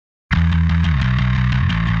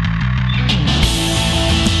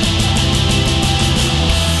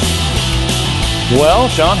Well,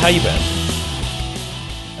 Sean, how you been?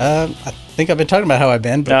 I think I've been talking about how I've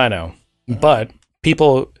been, but I know, but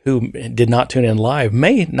people who did not tune in live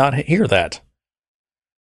may not hear that.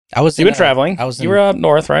 You've been traveling. You were up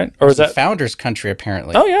north, right? Or was that Founders Country?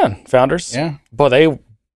 Apparently. Oh yeah, Founders. Yeah. Boy,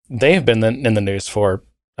 they have been in the news for.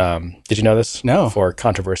 Did you know this? No. For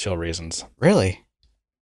controversial reasons. Really?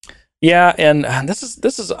 Yeah, and this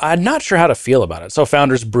is. I'm not sure how to feel about it. So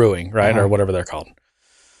Founders Brewing, right, or whatever they're called,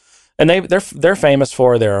 and they're famous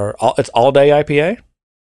for it's all day IPA.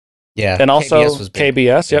 Yeah, and also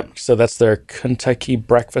KBS. Yep. So that's their Kentucky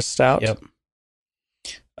Breakfast Stout. Yep.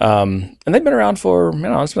 And they've been around for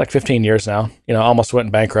it's been like 15 years now. Almost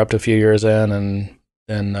went bankrupt a few years in,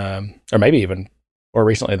 and or maybe even more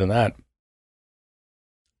recently than that.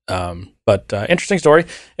 But interesting story.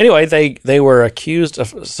 Anyway, they were accused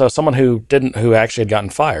of someone who actually had gotten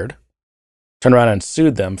fired turned around and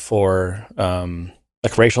sued them for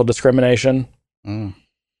like racial discrimination. Mm.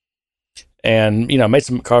 And, made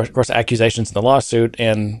some, of course, accusations in the lawsuit.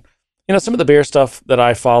 And, some of the beer stuff that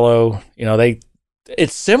I follow,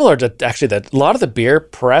 it's similar to actually that a lot of the beer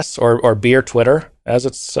press or beer Twitter,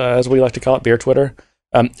 as we like to call it, beer Twitter,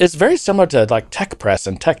 is very similar to like tech press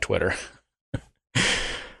and tech Twitter.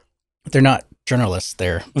 They're not journalists.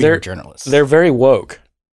 They're beer journalists. They're very woke.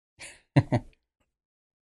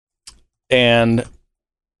 And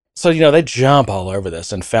so, they jump all over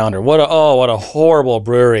this and Founder. What a horrible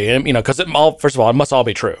brewery. And, because first of all, it must all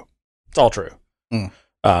be true. It's all true. Mm.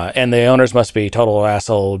 And the owners must be total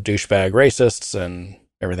asshole, douchebag racists and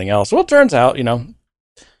everything else. Well, it turns out,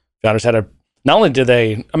 Founders had not only did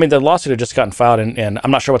they, the lawsuit had just gotten filed and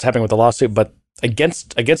I'm not sure what's happening with the lawsuit, but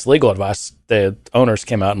against legal advice, the owners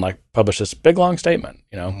came out and published this big, long statement,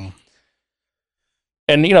 Mm.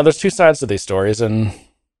 And, there's two sides to these stories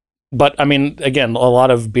But, again, a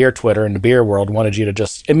lot of beer Twitter and the beer world wanted you to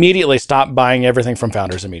just immediately stop buying everything from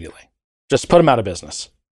Founders immediately. Just put them out of business.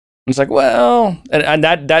 And it's like, well, and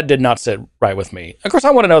that did not sit right with me. Of course,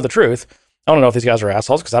 I want to know the truth. I want to know if these guys are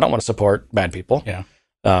assholes because I don't want to support bad people. Yeah.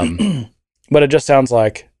 But it just sounds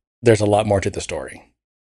like there's a lot more to the story.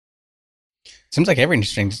 Seems like every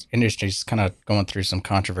industry's kind of going through some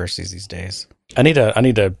controversies these days. I need a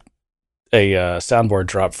soundboard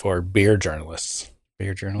drop for beer journalists.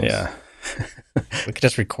 Beer journalists. Yeah. We could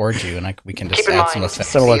just record you and we can just add some effects.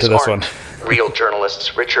 Similar to this one. Real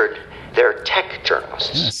journalists, Richard. They're tech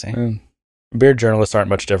journalists. Yeah, beer journalists aren't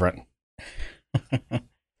much different.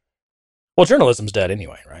 Well, journalism's dead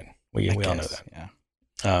anyway, right? We all know that.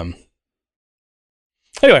 Yeah.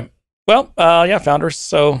 Anyway, well, Founders.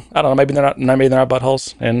 So I don't know. Maybe they're not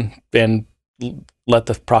buttholes, and let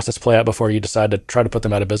the process play out before you decide to try to put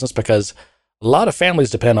them out of business because a lot of families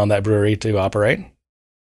depend on that brewery to operate.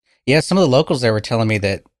 Yeah, some of the locals there were telling me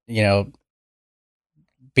that,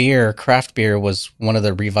 craft beer was one of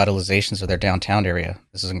the revitalizations of their downtown area.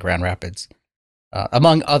 This is in Grand Rapids.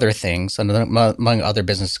 Among other things, among other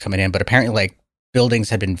businesses coming in, but apparently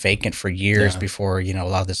buildings had been vacant for years before, a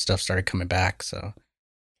lot of this stuff started coming back. So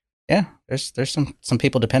yeah, there's some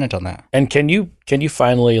people dependent on that. And can you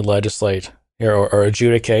finally legislate here or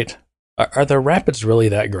adjudicate? Are the rapids really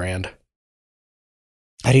that grand?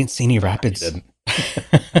 I didn't see any rapids. You didn't.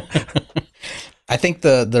 I think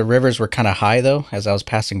the rivers were kind of high though as I was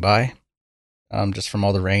passing by, just from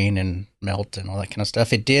all the rain and melt and all that kind of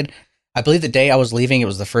stuff. It did. I believe the day I was leaving, it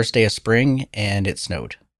was the first day of spring and it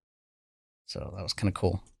snowed. So that was kind of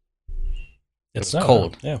cool. It was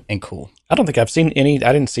cold and cool. I don't think I've seen any.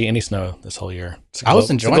 I didn't see any snow this whole year. I was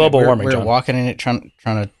enjoying global it. warming. We were walking in it, trying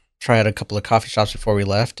to try out a couple of coffee shops before we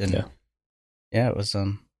left, and it was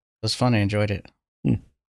fun. I enjoyed it.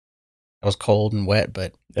 It was cold and wet,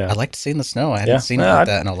 but I liked seeing the snow. I hadn't seen it like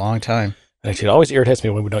that in a long time. Actually, it always irritates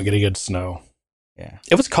me when we don't get a good snow. Yeah,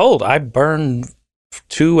 it was cold. I burned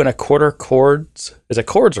 2 1/4 cords. Is it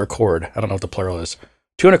cords or cord? I don't know what the plural is.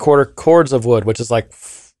 2 1/4 cords of wood, which is like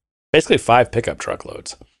basically 5 pickup truck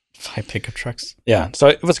loads. 5 pickup trucks. Yeah, so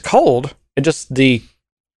it was cold. It just the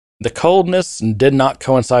coldness did not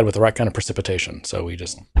coincide with the right kind of precipitation, so we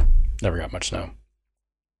just never got much snow.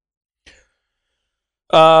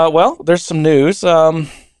 Well, there's some news.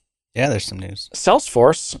 There's some news.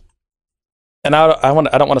 Salesforce, and I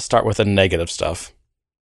don't want to start with the negative stuff.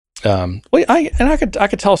 I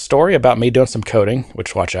could tell a story about me doing some coding,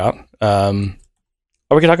 which watch out. Or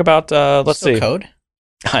we could talk about let's see. Code?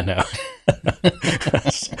 I know.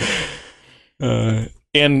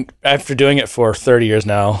 And after doing it for 30 years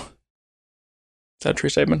now, is that a true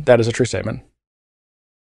statement? That is a true statement.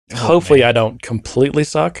 Hopefully, man. I don't completely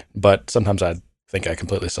suck, but sometimes I think I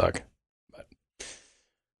completely suck. But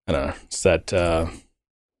I don't know. It's that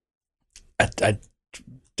I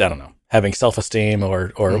don't know. having self-esteem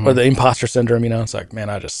or the imposter syndrome. It's like, man,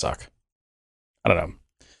 I just suck. I don't know.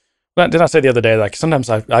 But didn't I say the other day, like sometimes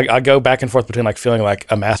I go back and forth between like feeling like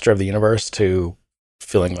a master of the universe to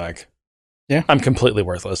feeling like I'm completely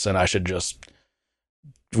worthless and I should just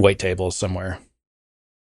wait tables somewhere.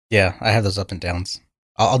 Yeah, I have those up and downs.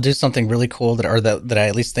 I'll do something really cool that I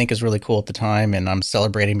at least think is really cool at the time, and I'm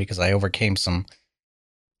celebrating because I overcame some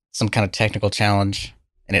kind of technical challenge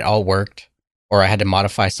and it all worked. Or I had to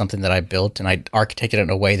modify something that I built and I architected it in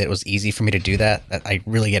a way that it was easy for me to do that. That I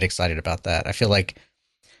really get excited about that. I feel like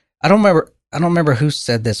I don't remember who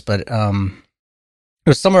said this, but it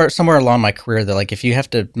was somewhere along my career that like if you have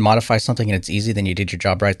to modify something and it's easy, then you did your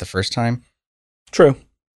job right the first time. True.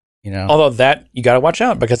 Although that you got to watch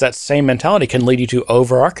out because that same mentality can lead you to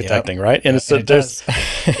over architecting, right? And it does.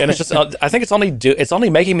 And it's just I think it's only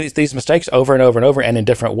making these mistakes over and over and over and in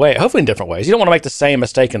different ways. Hopefully in different ways. You don't want to make the same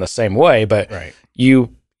mistake in the same way, but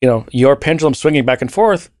your pendulum swinging back and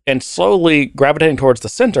forth and slowly gravitating towards the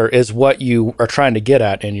center is what you are trying to get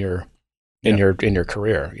at in your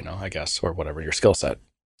career, I guess, or whatever your skill set.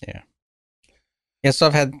 Yeah. Yeah. So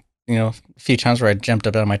I've had a few times where I jumped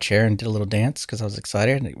up out of my chair and did a little dance because I was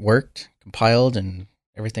excited and it worked, compiled, and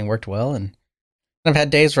everything worked well. And I've had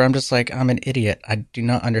days where I'm just like, I'm an idiot. I do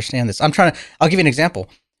not understand this. I'll give you an example.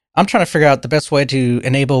 I'm trying to figure out the best way to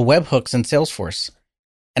enable webhooks in Salesforce.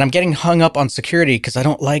 And I'm getting hung up on security because I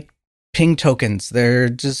don't like ping tokens. They're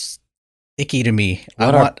just icky to me.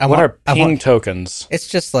 What are ping tokens? It's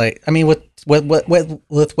just like, I mean, with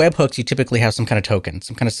webhooks, you typically have some kind of token,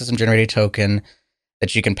 some kind of system generated token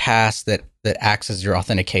that you can pass that acts as your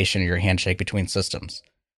authentication or your handshake between systems.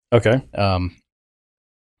 Okay.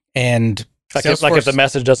 And like if the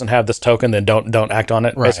message doesn't have this token, then don't act on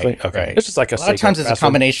it. Right, basically. Okay. Right. It's just like a lot of times it's a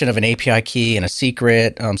combination of an API key and a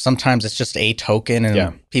secret. Sometimes it's just a token,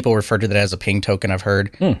 and people refer to that as a ping token. I've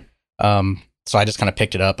heard. So I just kind of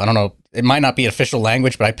picked it up. I don't know. It might not be official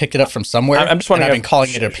language, but I picked it up from somewhere. I'm just wondering. I've been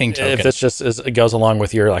calling it a ping token. If this just it goes along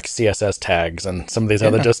with your like CSS tags and some of these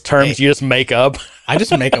other just terms you just make up. I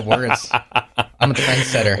just make up words. I'm a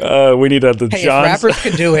trendsetter. We need the Johns.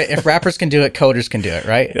 If rappers can do it, coders can do it,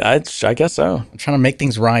 right? I guess so. I'm trying to make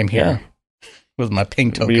things rhyme here with my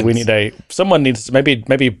ping tokens. We need someone needs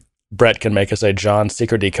maybe Brett can make us a John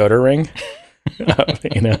secret decoder ring. Out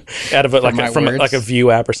of it from a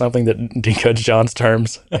Vue app or something that decodes John's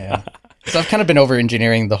terms. Yeah. So I've kind of been over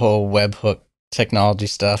engineering the whole webhook technology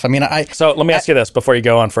stuff. I mean, So let me ask you this before you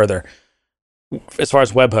go on further. As far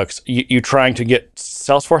as webhooks, you trying to get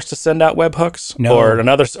Salesforce to send out webhooks? No.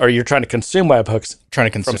 Or you're trying to consume webhooks from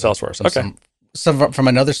Salesforce? Okay. So from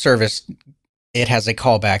another service, it has a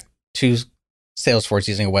callback to Salesforce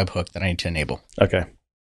using a webhook that I need to enable. Okay.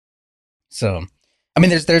 So, I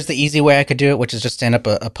mean, there's the easy way I could do it, which is just stand up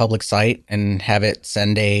a public site and have it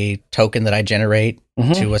send a token that I generate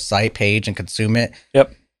to a site page and consume it.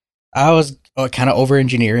 Yep. I was kind of over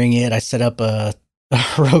engineering it. I set up a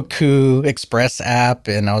Roku Express app,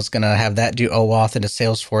 and I was going to have that do OAuth into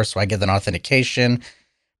Salesforce so I get an authentication.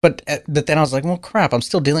 But then I was like, well, crap, I'm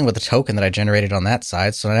still dealing with the token that I generated on that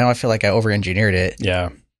side. So now I feel like I over engineered it. Yeah.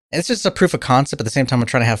 And it's just a proof of concept. At the same time, I'm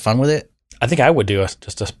trying to have fun with it. I think I would do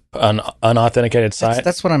an unauthenticated site.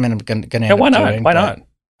 That's what I'm going to end up doing. Why not? Why not?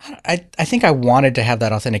 I think I wanted to have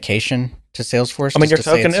that authentication to Salesforce. I mean,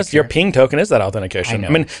 your ping token is that authentication. I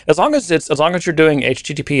mean, as long as you're doing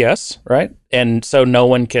HTTPS, right? And so no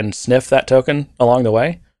one can sniff that token along the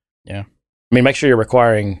way. Yeah. I mean, make sure you're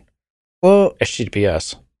requiring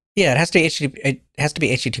HTTPS. Yeah, it has to be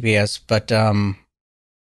HTTPS, but and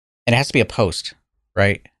it has to be a post,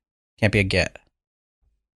 right? Can't be a GET.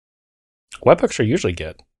 Webhooks are usually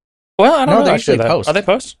GET. Well, I don't know. They're usually post. Are they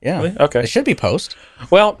post? Yeah. Really? Okay. It should be post.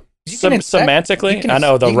 Well, semantically, I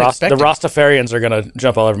know the Rastafarians are going to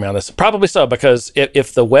jump all over me on this. Probably so, because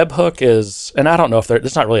if the webhook is, and I don't know if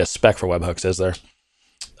there's not really a spec for webhooks, is there?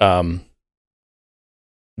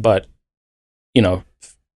 But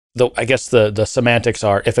I guess the semantics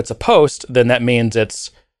are, if it's a post, then that means it's,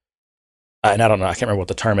 and I don't know, I can't remember what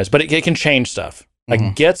the term is, but it can change stuff.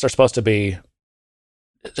 Like gets are supposed to be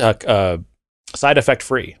side effect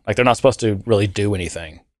free. Like they're not supposed to really do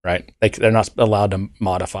anything, right? Like they're not allowed to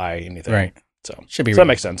modify anything. Right. So should be. So that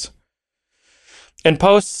makes sense. And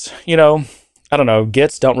posts, I don't know,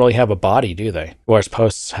 gets don't really have a body, do they? Whereas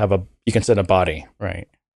posts you can send a body. Right.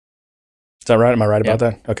 Is that right? Am I right about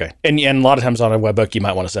that? Okay. And a lot of times on a webhook, you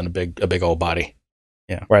might want to send a big old body.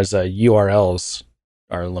 Yeah. Whereas URLs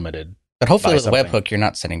are limited. But hopefully with a webhook, you're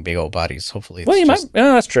not sending big old bodies. Hopefully, you might.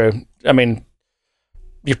 Yeah, that's true. I mean,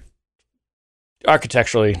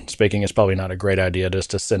 architecturally speaking, it's probably not a great idea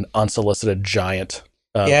just to send unsolicited giant.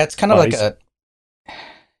 It's kind of like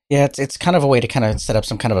Yeah, it's kind of a way to kind of set up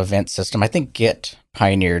some kind of event system. I think Git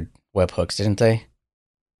pioneered webhooks, didn't they?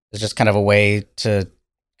 It's just kind of a way to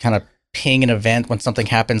kind of ping an event when something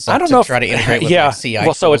happens. I don't know. Try to integrate with like CI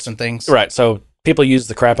tools and things. Right. So people use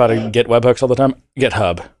the crap out of Git webhooks all the time.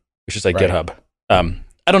 GitHub. We should say Right. GitHub.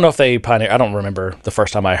 I don't know if they pioneer. I don't remember the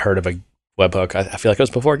first time I heard of a webhook. I feel like it was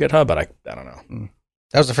before GitHub, but I don't know.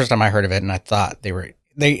 That was the first time I heard of it, and I thought they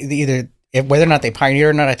either whether or not they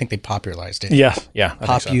pioneered or not. I think they popularized it. Yeah. I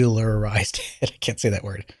think so. Popularized it. I can't say that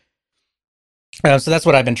word. So that's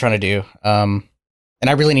what I've been trying to do. And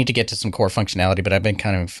I really need to get to some core functionality, but I've been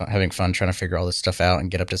kind of having fun trying to figure all this stuff out and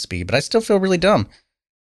get up to speed. But I still feel really dumb.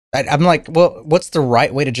 I'm like, well, what's the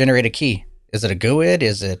right way to generate a key? Is it a GUID?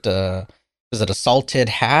 Is it a salted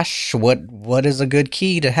hash? What is a good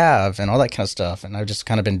key to have, and all that kind of stuff? And I've just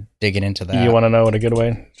kind of been digging into that. You want to know what a good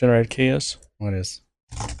way to generate a key is? What is?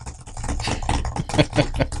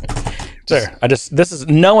 There. This is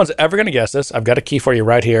no one's ever going to guess this. I've got a key for you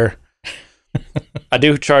right here. I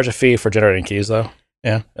do charge a fee for generating keys, though.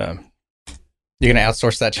 Yeah. You're gonna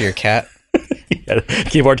outsource that to your cat?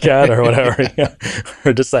 Keyboard cat or whatever. Yeah.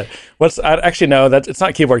 Or just like actually no, it's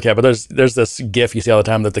not keyboard cat, but there's this GIF you see all the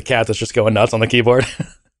time that the cat that's just going nuts on the keyboard.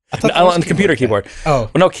 On the computer keyboard. Oh.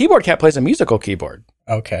 Well, no, keyboard cat plays a musical keyboard.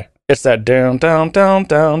 Okay. It's that down down down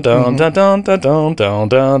down down down down down down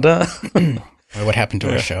down down. What happened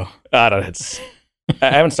to our show? I don't know. I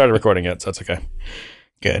haven't started recording yet, so it's okay.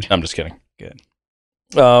 Good. I'm just kidding. Good.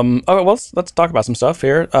 Okay, well, let's talk about some stuff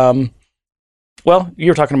here. Well,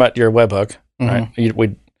 you were talking about your webhook, right?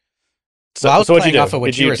 So I was playing off of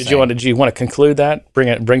what you were saying. Did you want to conclude that?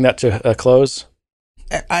 Bring that to a close?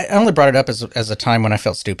 I only brought it up as a time when I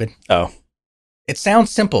felt stupid. Oh. It sounds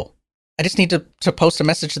simple. I just need to post a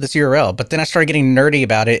message to this URL, but then I started getting nerdy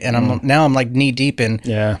about it, and I'm like knee deep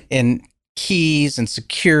in keys and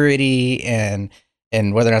security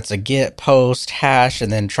and whether that's a Git post hash, and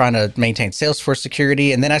then trying to maintain Salesforce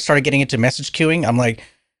security. And then I started getting into message queuing. I'm like,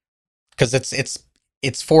 because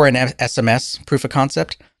it's for an SMS proof of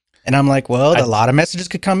concept. And I'm like, well, a lot of messages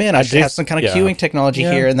could come in. I should have some kind of queuing technology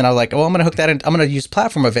here. And then I was like, well, I'm going to hook that in. I'm going to use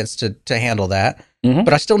platform events to handle that.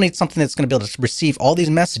 But I still need something that's going to be able to receive all these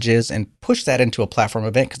messages and push that into a platform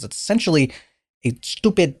event, because it's essentially a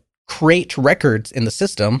stupid create records in the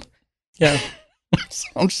system. Yeah. So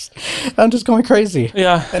I'm just going crazy.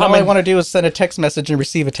 Yeah. And all I want to do is send a text message and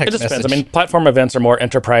receive a text message. Depends. I mean, platform events are more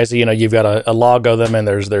enterprisey. You've got a log of them, and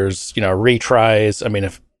there's retries. I mean,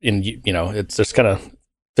 it's just kind of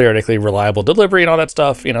theoretically reliable delivery and all that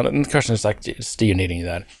stuff. And the question is like, do you need any of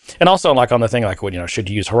that? And also, like on the thing, like when should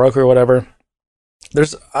you use Heroku or whatever?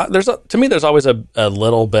 To me, there's always a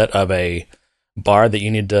little bit of a bar that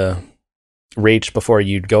you need to reach before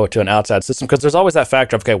you go to an outside system, because there's always that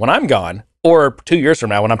factor of, okay, when I'm gone, or 2 years from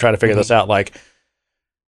now when I'm trying to figure this out, like,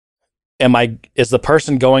 is the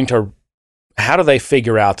person going to, how do they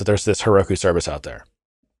figure out that there's this Heroku service out there?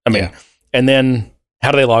 I mean, and then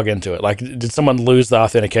how do they log into it? Like, did someone lose the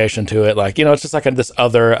authentication to it? Like, it's just like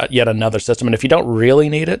yet another system. And if you don't really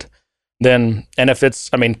need it, then, and if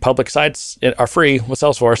public sites are free with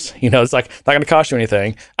Salesforce, it's like not going to cost you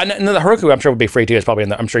anything. And the Heroku, I'm sure, would be free too. It's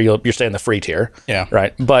probably I'm sure you're staying in the free tier. Yeah.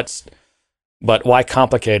 Right. But why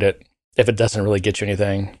complicate it if it doesn't really get you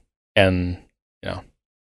anything? And,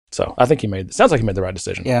 so I think sounds like you made the right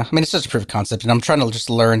decision. Yeah. I mean, it's just a proof of concept, and I'm trying to just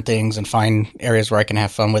learn things and find areas where I can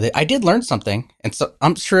have fun with it. I did learn something. And so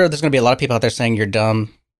I'm sure there's going to be a lot of people out there saying you're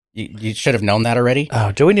dumb. You should have known that already.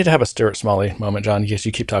 Oh, do we need to have a Stuart Smalley moment, John? Yes,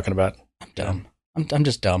 you keep talking about. I'm dumb. I'm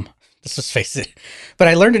just dumb. Let's just face it. But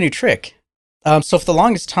I learned a new trick. So for the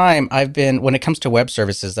longest time, when it comes to web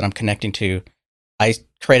services that I'm connecting to, I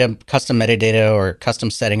create a custom metadata or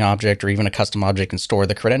custom setting object or even a custom object and store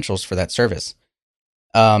the credentials for that service.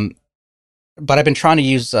 But I've been trying to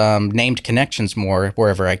use named connections more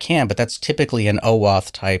wherever I can, but that's typically an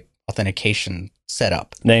OAuth type authentication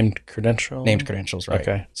setup. Named credentials, right?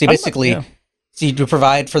 Okay. So basically, so you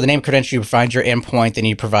provide for the named credential, you provide your endpoint, then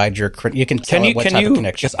you provide you can tell it what type of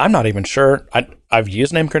connection. Because I'm not even sure. I've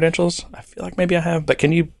used named credentials. I feel like maybe I have, but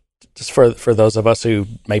can you, just for those of us who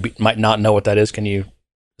might not know what that is, is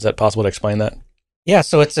that possible to explain that? Yeah.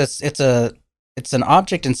 So it's an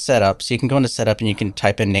object in setup. So you can go into setup and you can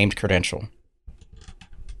type in named credential.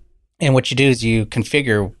 And what you do is you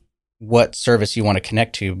configure what service you want to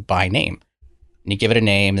connect to by name. And you give it a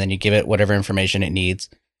name, and then you give it whatever information it needs.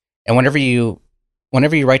 And whenever you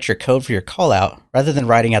write your code for your call out, rather than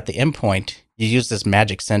writing out the endpoint, you use this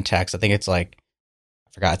magic syntax. I think it's like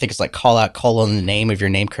call out colon the name of your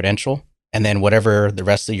name credential, and then whatever the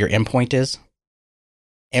rest of your endpoint is.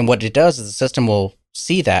 And what it does is the system will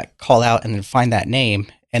see that, call out, and then find that name,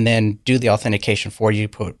 and then do the authentication for you.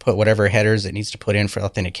 Put whatever headers it needs to put in for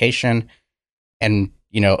authentication, and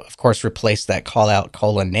of course, replace that call out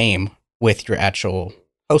 :name with your actual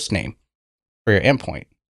host name for your endpoint.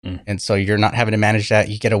 And so you're not having to manage that.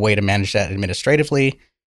 You get a way to manage that administratively,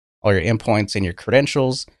 all your endpoints and your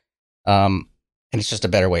credentials. And it's just a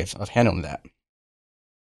better way of handling that.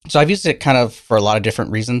 So I've used it kind of for a lot of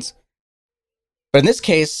different reasons. But in this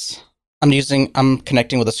case, I'm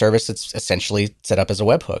connecting with a service that's essentially set up as a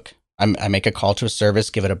webhook. I make a call to a service,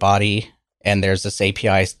 give it a body, and there's this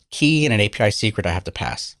API key and an API secret I have to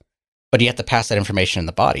pass. But you have to pass that information in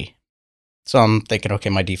the body. So I'm thinking, okay,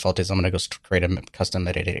 my default is I'm going to go create a custom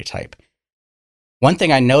metadata type. One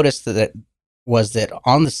thing I noticed was that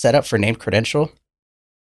on the setup for named credential,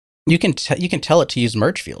 you can tell it to use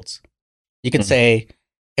merge fields. You can say,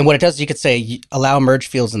 and what it does, you could say allow merge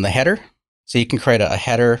fields in the header. So you can create a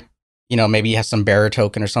header. Maybe you have some bearer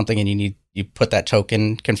token or something, and you put that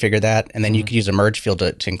token, configure that, and then you can use a merge field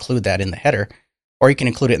to include that in the header, or you can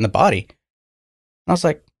include it in the body. And I was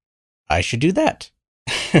like, I should do that.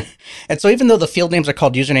 And so even though the field names are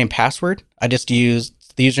called username password, I just use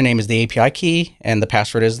the username is the API key and the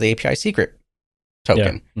password is the API secret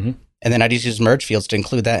token. Yeah. And then I just use merge fields to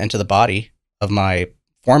include that into the body of my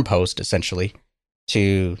form post, essentially,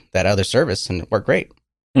 to that other service, and it worked great.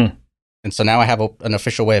 And so now I have an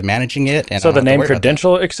official way of managing it. And so the name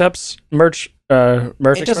credential accepts merge.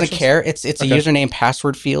 It doesn't care. It's a username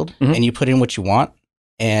password field, and you put in what you want.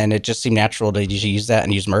 And it just seemed natural to use that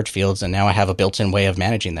and use merge fields. And now I have a built-in way of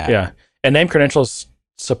managing that. Yeah. And name credentials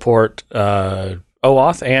support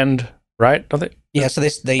OAuth and, right? Don't they? Yeah. So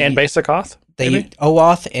they and basic auth? They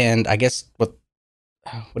OAuth and I guess what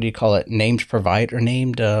do you call it? Named provider,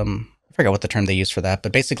 named, I forgot what the term they use for that,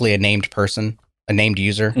 but basically a named person, a named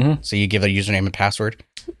user. So you give a username and password.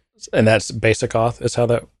 And that's basic auth is how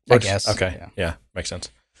that works? I guess. Okay. Yeah. Makes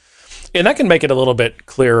sense. And that can make it a little bit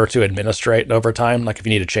clearer to administrate over time, like if you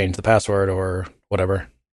need to change the password or whatever.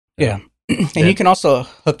 Yeah. And you can also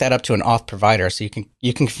hook that up to an auth provider. So you can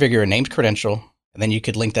configure a named credential, and then you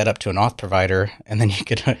could link that up to an auth provider, and then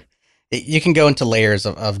you can go into layers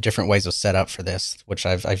of different ways of setup for this, which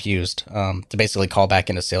I've used to basically call back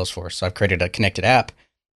into Salesforce. So I've created a connected app,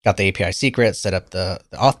 got the API secret, set up the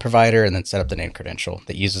auth provider, and then set up the named credential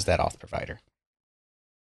that uses that auth provider.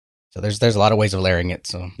 So there's a lot of ways of layering it.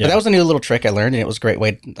 So But that was a new little trick I learned, and it was a great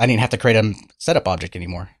way. I didn't have to create a setup object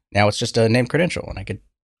anymore. Now it's just a named credential, and it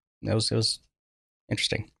was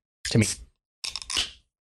interesting to me.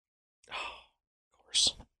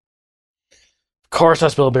 Of course I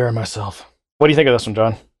spilled beer on myself. What do you think of this one,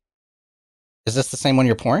 John? Is this the same one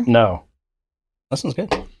you're pouring? No. This one's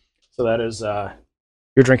good. So that is,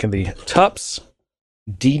 you're drinking the Tups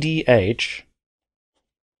DDH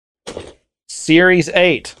Series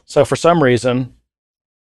 8. So for some reason,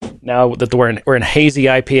 now that we're in hazy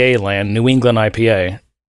IPA land, New England IPA,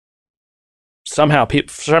 somehow, for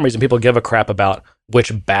some reason, people give a crap about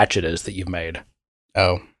which batch it is that you've made.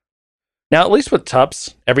 Oh. Now, at least with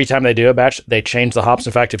Tups, every time they do a batch, they change the hops.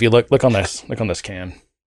 In fact, if you look on this can.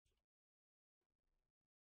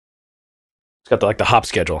 It's got the hop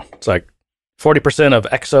schedule. It's like 40% of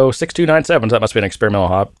XO 6297. So that must be an experimental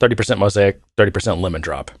hop. 30% Mosaic, 30% Lemon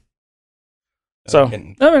Drop. So,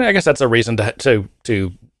 I guess that's a reason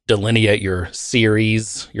to delineate your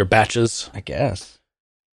series, your batches. I guess.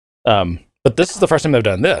 But this is the first time they've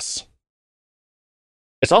done this.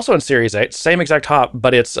 It's also in Series 8, same exact hop,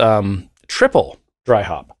 but it's triple dry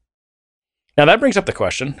hop. Now that brings up the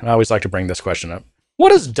question. I always like to bring this question up. What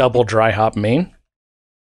does double dry hop mean?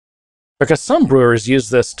 Because some brewers use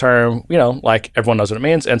this term, like everyone knows what it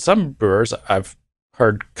means, and some brewers I've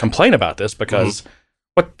heard complain about this because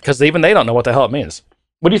even they don't know what the hell it means.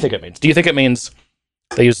 What do you think it means? Do you think it means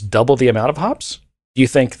they use double the amount of hops? Do you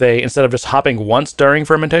think they, instead of just hopping once during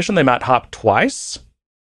fermentation, they might hop twice?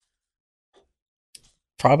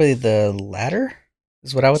 Probably the latter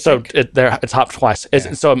is what I would think. So it's hopped twice.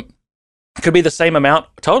 Yeah. So it could be the same amount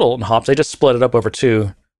total in hops. They just split it up over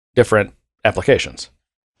two different applications.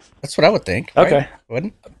 That's what I would think. Okay. Right?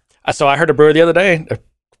 Wouldn't? So I heard a brewer the other day,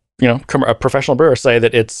 a professional brewer say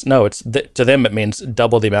that to them it means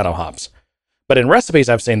double the amount of hops. But in recipes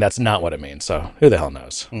I've seen that's not what it means. So who the hell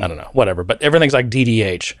knows? I don't know. Whatever. But everything's like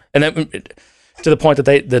DDH, and then to the point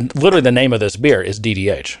that literally the name of this beer is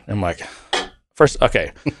DDH. I'm like, first,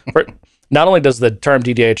 okay. Not only does the term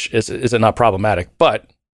DDH is it not problematic, but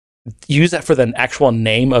use that for the actual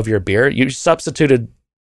name of your beer. You substituted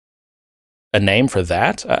a name for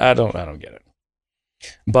that. I don't get it.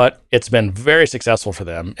 But it's been very successful for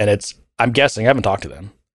them, and I'm guessing, I haven't talked to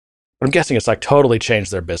them, but I'm guessing it's like totally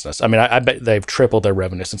changed their business. I mean, I bet they've tripled their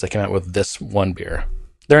revenue since they came out with this one beer.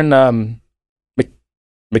 They're in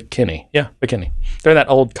McKinney. Yeah, McKinney. They're in that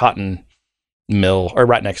old cotton mill, or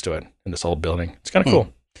right next to it in this old building. It's kind of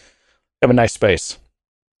cool. They have a nice space.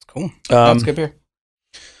 Cool. That's good beer.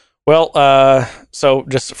 Well, so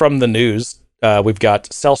just from the news, we've got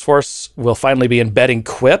Salesforce will finally be embedding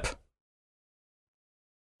Quip.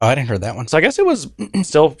 Oh, I didn't hear that one. So I guess it was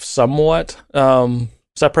still somewhat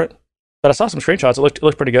separate, but I saw some screenshots. It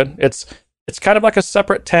looked pretty good. It's kind of like a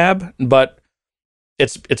separate tab, but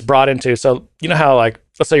it's brought into. So you know how, like,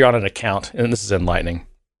 let's say you're on an account, and this is in Lightning.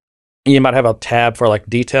 You might have a tab for like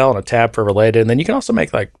detail and a tab for related, and then you can also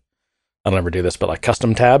make, like, I don't ever do this, but like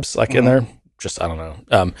custom tabs like in there. Just I don't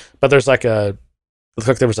know. But there's like looks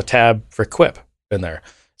like there was a tab for Quip in there.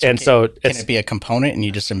 Can it be a component and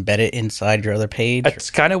you just embed it inside your other page? It's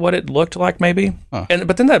kind of what it looked like, maybe. Huh.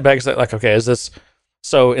 But then that begs, like, okay, is this?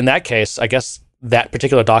 So in that case, I guess that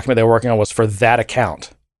particular document they were working on was for that account.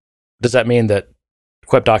 Does that mean that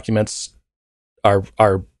Quip documents are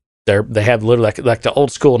they have literally like the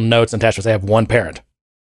old school notes and attachments? They have one parent,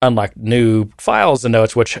 unlike new files and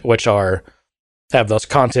notes, which have those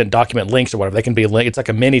content document links or whatever. They can be linked. It's like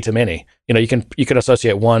a many to many. You know, you can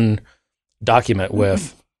associate one document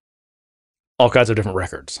with all kinds of different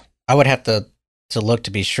records. I would have to look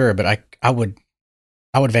to be sure, but I would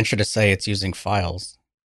venture to say it's using files,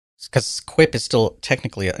 because Quip is still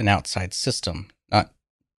technically an outside system. And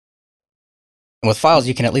with files,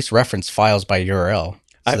 you can at least reference files by URL.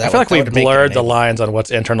 So I feel like we've blurred the lines on what's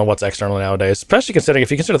internal, what's external nowadays, especially considering, if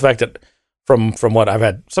you consider the fact that from what I've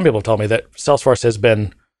had, some people have told me that Salesforce has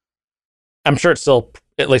been, I'm sure it's still,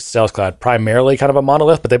 at least Sales Cloud, primarily kind of a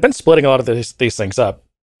monolith, but they've been splitting a lot of these things up.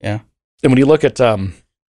 Yeah. And when you look at,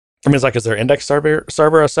 it's like, is their index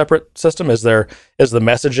server a separate system? Is the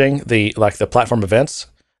messaging, the platform events?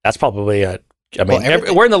 That's probably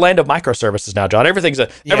we're in the land of microservices now, John. Everything's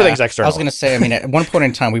external. I was going to say, at one point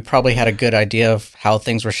in time, we probably had a good idea of how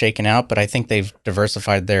things were shaking out, but I think they've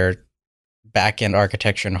diversified their back-end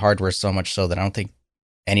architecture and hardware so much so that I don't think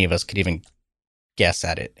any of us could even guess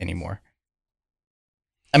at it anymore.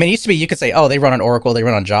 It used to be, you could say, oh, they run on Oracle, they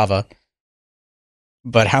run on Java.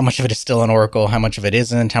 But how much of it is still on Oracle? How much of it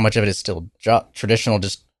isn't? How much of it is still traditional,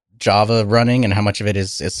 just Java running? And how much of it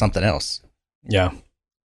is something else? Yeah.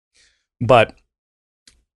 But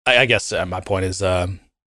I guess my point is,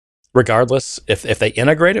 regardless, if they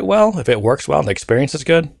integrate it well, if it works well, and the experience is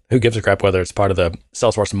good, who gives a crap whether it's part of the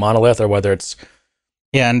Salesforce monolith or whether it's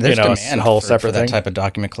and there's demand a whole separate for that thing. Type of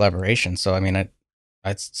document collaboration. So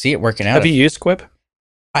I see it working out. Have you used Quip?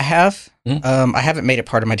 I have. I haven't made it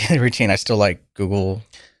part of my daily routine. I still like Google.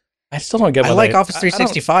 I still don't get. I like Office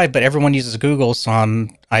 365, but everyone uses Google, so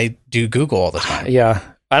I do Google all the time. Yeah,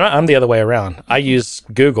 I'm the other way around. I use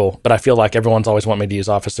Google, but I feel like everyone's always wanting me to use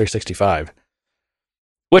Office 365,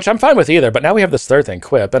 which I'm fine with either. But now we have this third thing,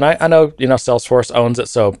 Quip, and I know Salesforce owns it,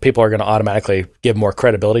 so people are going to automatically give more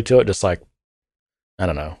credibility to it. Just like, I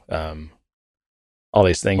don't know, all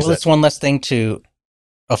these things. Well, it's one less thing to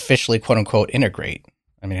officially, quote unquote, integrate.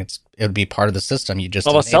 It would be part of the system. You just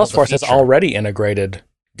Salesforce has already integrated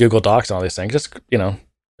Google Docs and all these things. Just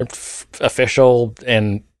official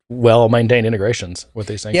and well-maintained integrations with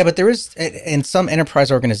these things. Yeah, but there is, in some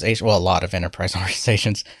enterprise organizations, well, a lot of enterprise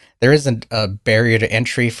organizations, there isn't a barrier to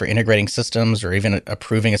entry for integrating systems or even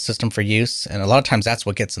approving a system for use. And a lot of times that's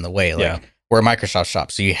what gets in the way. Like, we're a Microsoft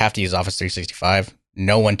shop, so you have to use Office 365.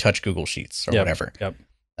 No one touch Google Sheets or whatever. Yep.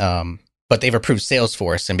 But they've approved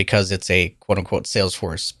Salesforce, and because it's a quote-unquote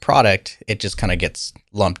Salesforce product, it just kind of gets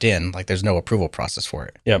lumped in. Like, there's no approval process for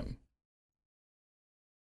it. Yep.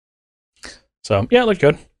 So, yeah, it looked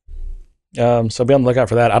good. So be on the lookout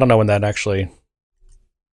for that. I don't know when that actually...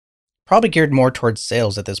 Probably geared more towards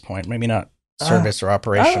sales at this point. Maybe not service or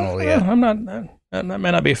operational yet. That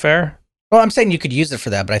may not be fair. Well, I'm saying you could use it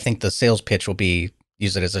for that, but I think the sales pitch will be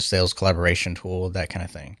use it as a sales collaboration tool, that kind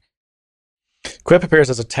of thing. Quip appears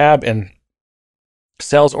as a tab in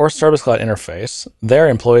Sales or Service Cloud interface. There,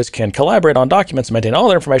 employees can collaborate on documents and maintain all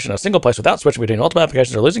their information in a single place without switching between multiple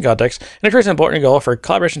applications or losing context. And increase an important goal for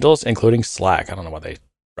collaboration tools, including Slack. I don't know why they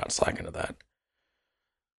brought Slack into that.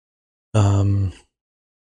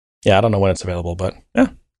 Yeah, I don't know when it's available, but yeah.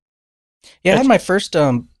 Yeah, I had my first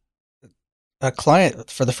a client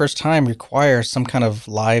for the first time require some kind of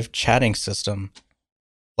live chatting system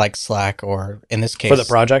like Slack, or in this case... For the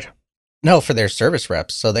project? No, for their service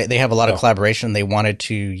reps. So they have a lot of collaboration. They wanted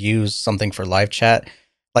to use something for live chat.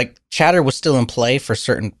 Like, Chatter was still in play for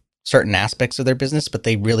certain aspects of their business, but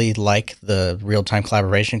they really like the real-time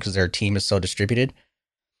collaboration because their team is so distributed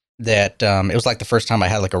that it was like the first time I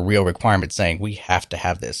had like a real requirement saying, we have to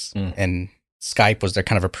have this. And Skype was their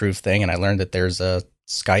kind of approved thing. And I learned that there's a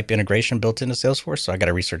Skype integration built into Salesforce, so I got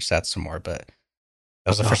to research that some more. But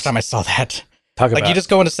that was the first time I saw that. Talk Like about you just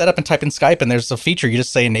go into setup and type in Skype, and there's a feature you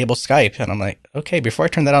just say enable Skype, and I'm like, okay, before I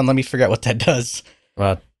turn that on, let me figure out what that does.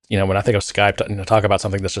 well, when I think of Skype, talk about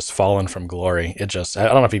something that's just fallen from glory. It just, I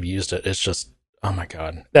don't know if you've used it. It's just, oh my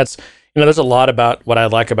God. That's, there's a lot about what I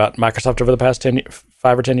like about Microsoft over the past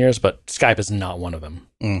 5 or 10 years, but Skype is not one of them.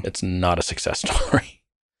 It's not a success story.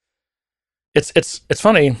 It's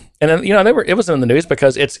funny. And then, it was in the news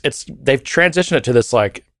because they've transitioned it to this,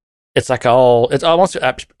 like, it's almost,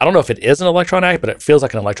 I don't know if it is an Electron app, but it feels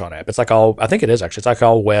like an Electron app. It's like I think it is actually. It's like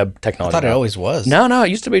all web technology. I thought it always was. No, it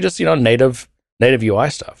used to be just, native UI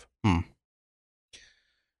stuff.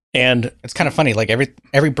 And it's kind of funny. Like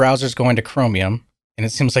every browser's going to Chromium, and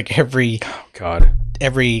it seems like every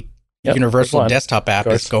universal desktop app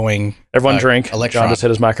is going. Everyone drink. Electron. John just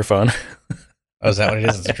hit his microphone. Oh, is that what it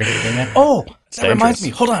is? It's a drinking game now? Oh, that reminds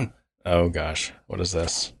me. Hold on. Oh gosh, what is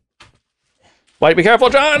this? White, be careful,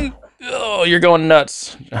 John! Oh, you're going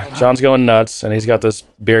nuts. John's going nuts, and he's got this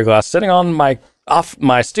beer glass sitting on my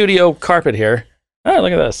studio carpet here. Oh,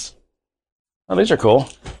 look at this. Oh, these are cool.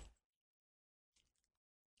 Of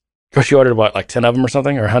course, you ordered what, like 10 of them or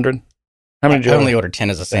something, or 100? How many did you order? I only ordered 10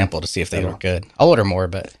 as a sample to see if they look good. I'll order more,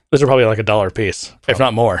 but these are probably like $1 a piece, if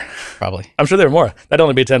not more. Probably. I'm sure they're more. That'd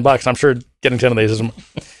only be $10. I'm sure getting 10 of these is.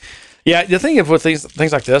 Yeah, the thing with these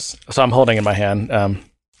things like this, so I'm holding in my hand.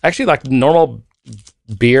 Actually, like normal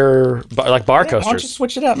beer, like bar coasters. Why don't you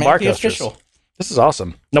switch it up, man? Be official. This is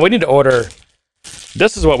awesome. No, we need to order.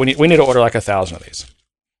 This is what we need. We need to order like 1,000 of these.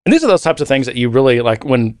 And these are those types of things that you really like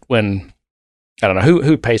when I don't know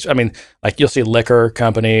who pays. I mean, like you'll see liquor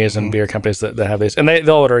companies and beer companies that have these, and they'll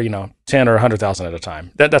order 10 or 100,000 at a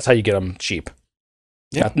time. That's how you get them cheap.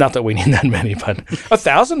 Yeah. Not that we need that many, but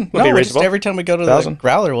 1,000 would be reasonable. Just every time we go to the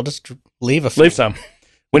growler, we'll just leave a few. Leave some.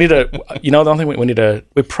 We need to. The only thing we need to.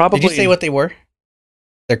 We probably. Did you say what they were?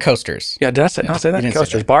 They're coasters. Yeah, did I say that?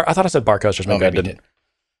 Coasters. Bar. I thought I said bar coasters. Maybe I didn't.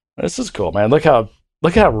 This is cool, man. Look how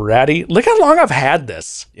ratty. Look how long I've had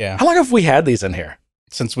this. Yeah. How long have we had these in here?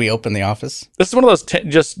 Since we opened the office. This is one of those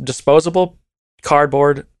just disposable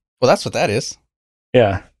cardboard. Well, that's what that is.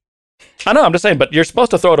 Yeah. I know, I'm just saying, but you're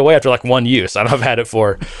supposed to throw it away after like one use. I know I've had it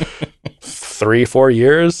for 3-4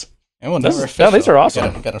 years. And we'll these are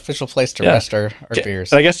awesome. We've got an official place to rest our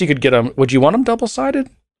beers. And I guess you could get them. Would you want them double-sided?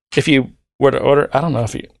 If you were to order, I don't know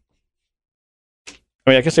if you. I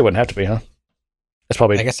mean, I guess they wouldn't have to be, huh? That's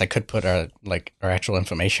probably. I guess I could put our actual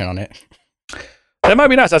information on it. That might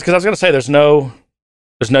be nice. That's because I was going to say there's no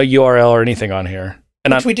URL or anything on here.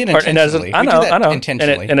 And we did intentionally. I know.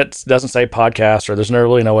 Intentionally. And it doesn't say podcast, or there's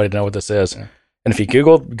really no way to know what this is. Yeah. And if you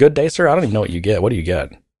Google Good Day Sir, I don't even know what you get. What do you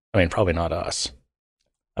get? I mean, probably not us.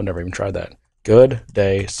 I've never even tried that. Good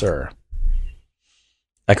Day Sir.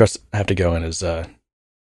 Of course, I have to go in as.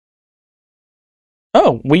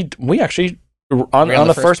 Oh, we actually on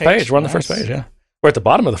the first page. We're on the first page. Yeah, we're at the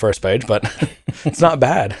bottom of the first page, but it's not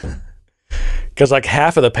bad because like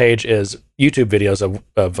half of the page is YouTube videos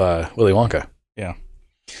of Willy Wonka. Yeah.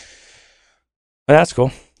 That's cool.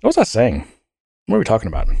 What was I saying? What are we talking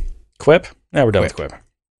about? Quip? Yeah, we're done with Quip.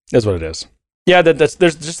 That's what it is. Yeah, there's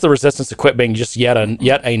just the resistance to Quip being just yet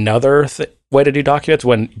another way to do documents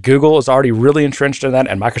when Google is already really entrenched in that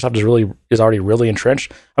and Microsoft is already really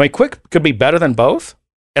entrenched. I mean, Quip could be better than both,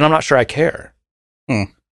 and I'm not sure I care.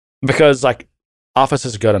 Because like Office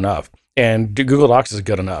is good enough and Google Docs is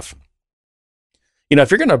good enough.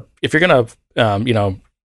 If you're gonna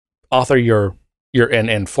author your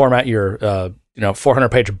and format your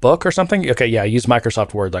 400-page book or something, okay, yeah, use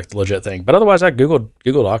Microsoft Word like the legit thing. But otherwise, like Google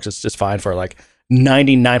Docs is just fine for like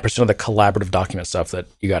 99% of the collaborative document stuff that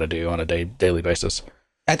you got to do on a daily basis.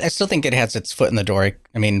 I still think it has its foot in the door.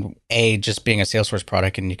 I mean, just being a Salesforce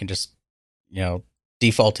product, and you can just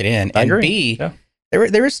default it in. I and agree. B, yeah.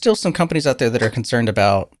 there is still some companies out there that are concerned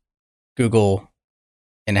about Google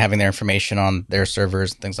and having their information on their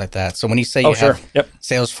servers and things like that. So when you say you have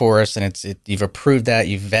Salesforce and you've approved that,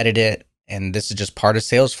 you've vetted it, and this is just part of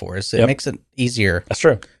Salesforce, it makes it easier. That's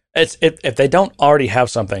true. If they don't already have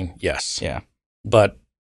something, yes. Yeah. But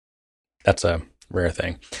that's a rare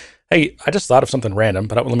thing. Hey, I just thought of something random,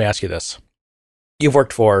 but let me ask you this. You've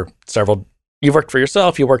worked for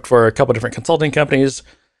yourself, you worked for a couple different consulting companies.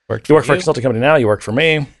 You work for a consulting company now, you work for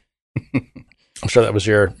me. I'm sure that was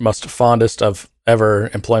your most fondest of ever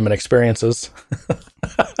employment experiences.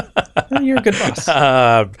 You're a good boss.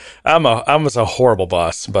 I was a horrible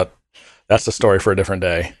boss, but that's a story for a different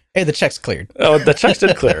day. Hey, the check's cleared. Oh, the checks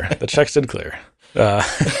did clear. The checks did clear.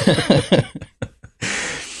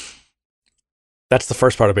 That's the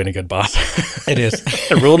first part of being a good boss. It is.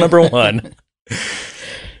 Rule number 1.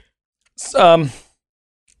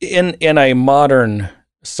 in a modern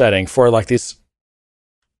setting for like these,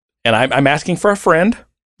 and I'm asking for a friend,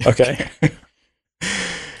 okay?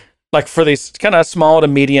 Like for these kind of small to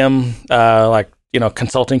medium, like,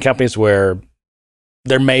 consulting companies where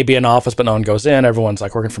there may be an office, but no one goes in. Everyone's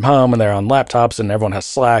like working from home and they're on laptops and everyone has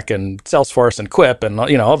Slack and Salesforce and Quip and,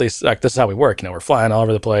 all these, like, this is how we work. We're flying all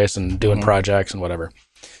over the place and doing projects and whatever.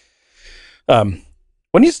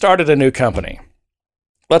 When you started a new company,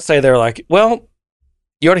 let's say they're like, well,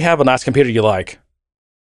 you already have a nice computer you like.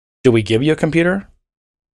 Do we give you a computer?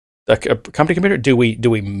 A company computer? Do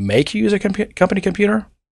we make you use a company computer?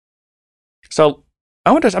 So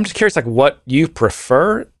I'm just curious, like, what you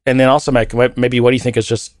prefer, and then also maybe what do you think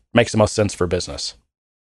makes the most sense for business?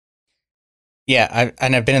 Yeah,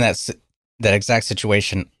 I've been in that exact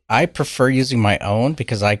situation. I prefer using my own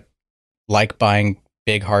because I like buying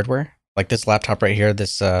big hardware. Like this laptop right here,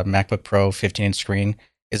 this MacBook Pro 15-inch screen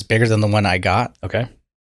is bigger than the one I got. Okay.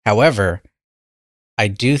 However, I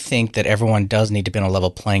do think that everyone does need to be on a level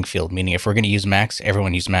playing field, meaning if we're going to use Macs,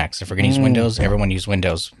 everyone use Macs. If we're going to use Windows, everyone use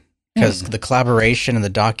Windows. Because the collaboration and the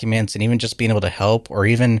documents and even just being able to help or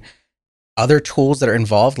even other tools that are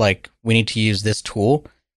involved, like we need to use this tool,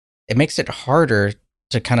 it makes it harder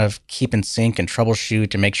to kind of keep in sync and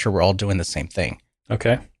troubleshoot and make sure we're all doing the same thing.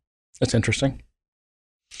 Okay. That's interesting.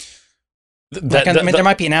 There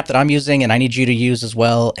might be an app that I'm using and I need you to use as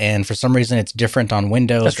well. And for some reason, it's different on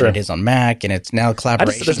Windows than it is on Mac. And it's now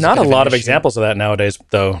collaboration. There's not a lot of examples of that nowadays,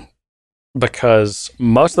 though. Because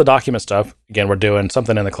most of the document stuff, again, we're doing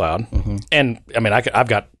something in the cloud. And I mean, I've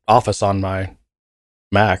got Office on my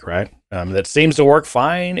Mac, right? That seems to work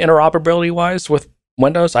fine interoperability wise with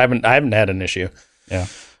Windows. I haven't had an issue. Yeah.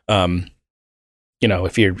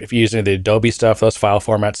 If you're using the Adobe stuff, those file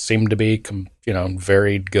formats seem to be,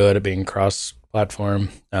 very good at being cross-platform.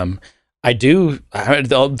 The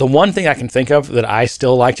one thing I can think of that I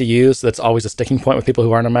still like to use that's always a sticking point with people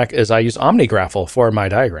who aren't on Mac is I use OmniGraffle for my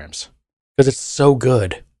diagrams. Because it's so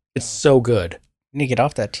good. It's so good. You need to get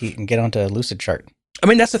off that and get onto Lucidchart. I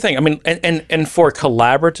mean, that's the thing. I mean, and for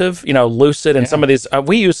collaborative, Lucid and some of these,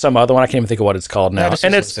 we use some other one. I can't even think of what it's called now.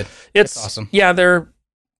 And it's awesome. Yeah, they're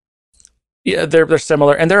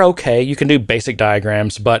similar and they're okay. You can do basic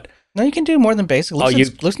diagrams, but no, you can do more than basic.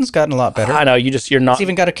 Lucid's gotten a lot better. I know. You're not. It's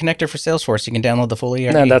even got a connector for Salesforce. You can download the full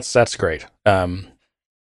ERP. No, that's great.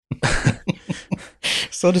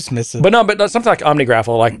 So dismissive. But something like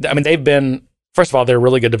OmniGraffle, they've been, first of all, they're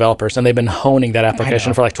really good developers, and they've been honing that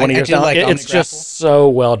application for like 20 years now. It's just so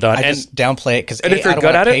well done. I just downplay it because if you're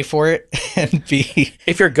good at it, pay for it, and B,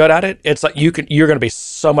 if you're good at it, it's like you're going to be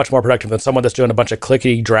so much more productive than someone that's doing a bunch of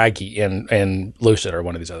clicky draggy in Lucid or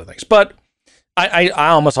one of these other things. But I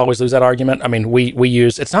almost always lose that argument. I mean, we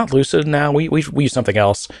use, it's not Lucid now. We use something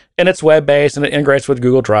else, and it's web based and it integrates with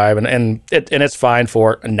Google Drive, and it's fine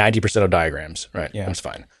for 90% of diagrams, right? Yeah, it's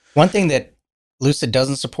fine. One thing that Lucid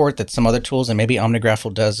doesn't support that some other tools, and maybe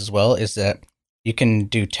OmniGraffle does as well, is that you can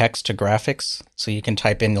do text to graphics. So you can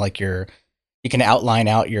type in you can outline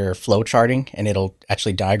out your flow charting, and it'll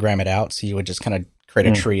actually diagram it out. So you would just kind of create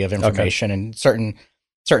a tree of information, and certain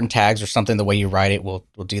tags or something. The way you write it will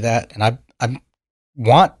do that, and I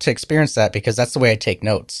want to experience that because that's the way I take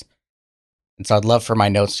notes. And so I'd love for my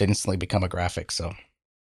notes to instantly become a graphic. So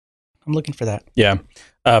I'm looking for that. Yeah.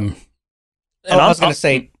 I was going to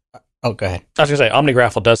say, go ahead. I was going to say,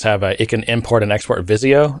 OmniGraffle does have it can import and export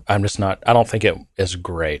Visio. I don't think it is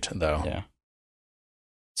great though. Yeah.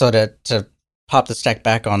 So to pop the stack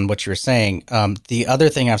back on what you were saying, the other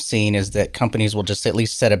thing I've seen is that companies will just at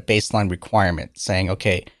least set a baseline requirement saying,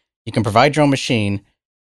 okay, you can provide your own machine,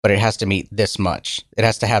 but it has to meet this much. It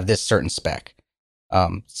has to have this certain spec.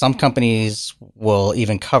 Some companies will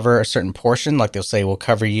even cover a certain portion. Like they'll say, we'll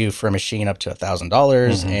cover you for a machine up to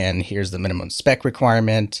 $1,000 and here's the minimum spec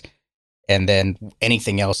requirement. And then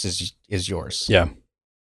anything else is yours. Yeah.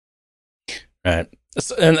 Right.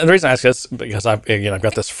 And the reason I ask this, because I've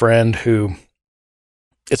got this friend who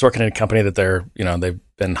is working in a company that they've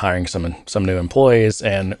been hiring some new employees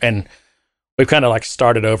and we've kind of like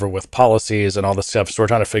started over with policies and all this stuff. So we're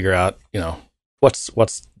trying to figure out, what's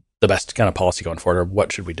the best kind of policy going forward, or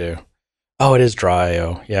what should we do? Oh, it is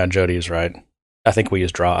Draw.io. Yeah, Jody is right. I think we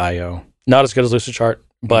use Draw.io. Not as good as Lucidchart,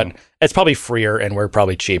 but it's probably freer and we're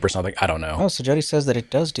probably cheap or something. I don't know. Oh, so Jody says that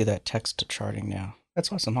it does do that text to charting now.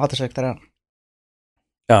 That's awesome. I'll have to check that out.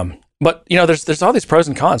 But there's all these pros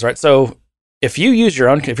and cons, right? So if you use your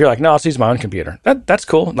own, if you're like, no, I'll just use my own computer, that's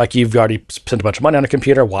cool. Like you've already spent a bunch of money on a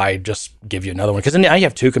computer. Why just give you another one? Because then now you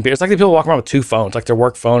have two computers. It's like the people walk around with two phones, like their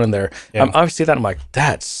work phone and their. Yeah. I see that. I'm like,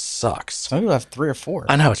 that sucks. Some people have 3 or 4.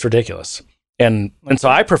 I know, it's ridiculous. And so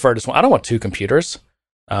I prefer this one. I don't want two computers.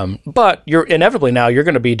 But you're inevitably now you're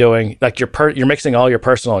going to be doing like you're mixing all your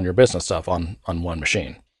personal and your business stuff on one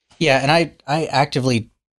machine. Yeah, and I actively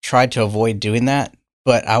tried to avoid doing that,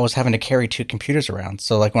 but I was having to carry 2 computers around.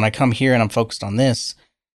 So like when I come here and I'm focused on this,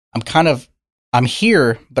 I'm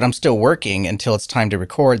here, but I'm still working until it's time to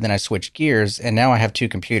record. Then I switch gears, and now I have 2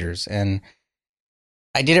 computers. And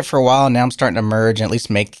I did it for a while, and now I'm starting to merge and at least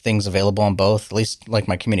make things available on both, at least like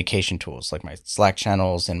my communication tools, like my Slack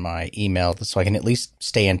channels and my email, so I can at least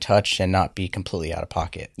stay in touch and not be completely out of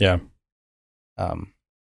pocket. Yeah.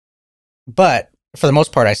 But for the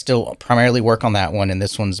most part, I still primarily work on that one, and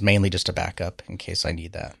this one's mainly just a backup in case I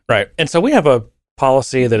need that. Right. And so we have a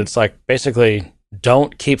policy that it's like basically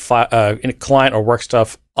don't keep client or work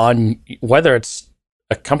stuff on, whether it's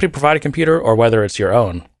a company provided computer or whether it's your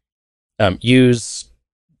own. Use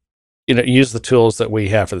the tools that we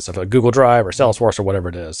have for this stuff, like Google Drive or Salesforce or whatever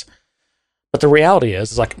it is. But the reality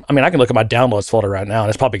is like, I mean, I can look at my downloads folder right now,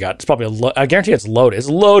 and I guarantee it's loaded. It's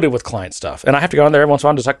loaded with client stuff, and I have to go in there every once in a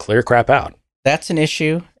while and just like clear crap out. That's an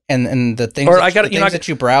issue, and the things that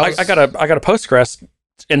you browse. I got a Postgres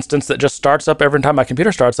instance that just starts up every time my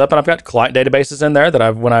computer starts up, and I've got client databases in there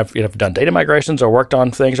that when I've done data migrations or worked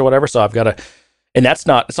on things or whatever. So I've got and it's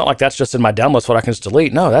not like that's just in my downloads folder I can just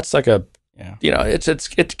delete. No, that's like it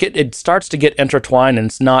starts to get intertwined, and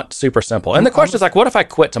it's not super simple. And the question is like, what if I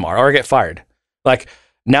quit tomorrow or I get fired? Like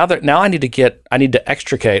now I need to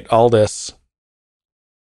extricate all this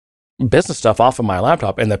business stuff off of my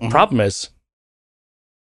laptop, and the problem is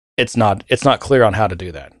it's not clear on how to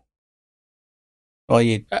do that. Well,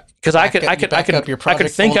 because I could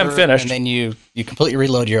think I'm finished, and then you completely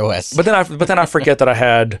reload your OS. But then I forget that I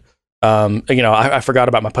had I forgot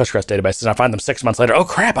about my Postgres databases, and I find them 6 months later. Oh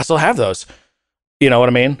crap, I still have those. You know what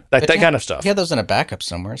I mean? That kind of stuff. You have those in a backup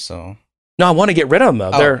somewhere, so. No, I want to get rid of them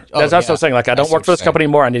though. That's what I was saying. Like I don't work for this company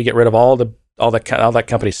anymore. I need to get rid of all that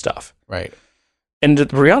company stuff. Right. And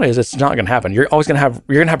the reality is, it's not going to happen. You're going to have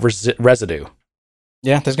residue.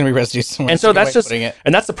 Yeah, there's going to be residue somewhere. And so that's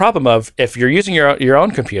the problem of if you're using your own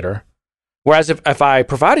computer. Whereas if I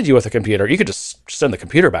provided you with a computer, you could just send the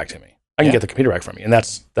computer back to me. I can get the computer back from you, and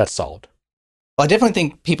that's solved. Well, I definitely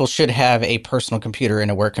think people should have a personal computer and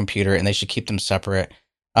a work computer, and they should keep them separate.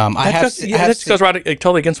 This goes right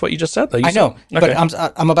totally against what you just said, though. I know, but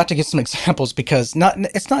I'm about to give some examples because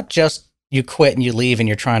it's not just you quit and you leave and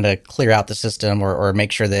you're trying to clear out the system or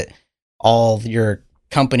make sure that all your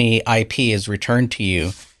company IP is returned to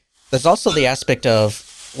you. There's also the aspect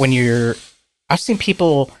of I've seen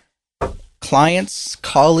people, clients,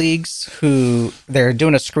 colleagues who they're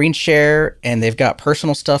doing a screen share and they've got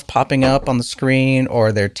personal stuff popping up on the screen,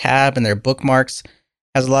 or their tab and their bookmarks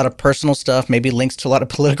has a lot of personal stuff, maybe links to a lot of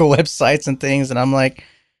political websites and things. And I'm like,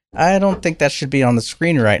 I don't think that should be on the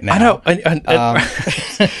screen right now. I know.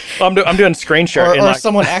 I'm doing screen share. Or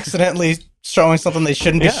someone accidentally showing something they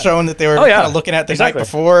shouldn't be showing that they were kind of looking at the night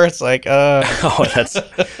before. It's like, and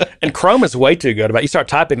Chrome is way too good about it. You start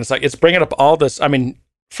typing, it's bringing up all this. I mean,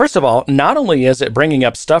 first of all, not only is it bringing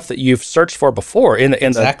up stuff that you've searched for before in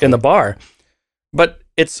the bar, but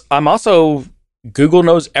I'm also, Google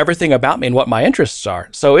knows everything about me and what my interests are.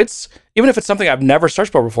 So even if it's something I've never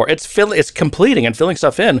searched for before, it's completing and filling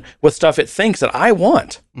stuff in with stuff it thinks that I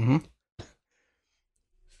want. Mm-hmm.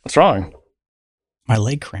 What's wrong? My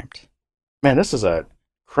leg cramped. Man, this is a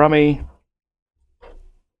crummy.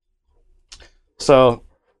 So,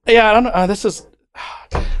 yeah, I don't know. This is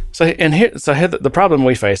the problem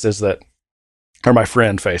we face is that, or my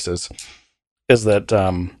friend faces, is that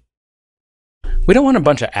we don't want a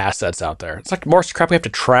bunch of assets out there. It's like more crap we have to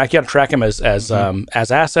track. You got to track them as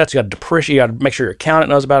assets. You got to depreciate. You got to make sure your accountant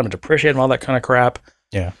knows about them and depreciate them, all that kind of crap.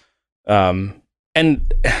 Yeah.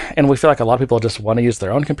 And we feel like a lot of people just want to use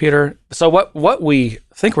their own computer. So what we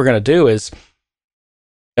think we're going to do is,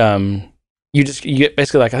 you get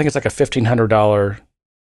basically like, I think it's like a $1,500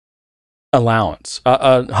 allowance,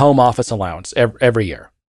 a home office allowance every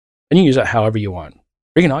year, and you can use it however you want.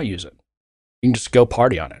 Or you can not use it. You can just go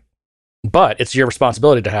party on it. But it's your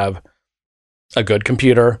responsibility to have a good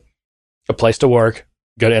computer, a place to work,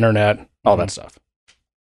 good internet, all that stuff.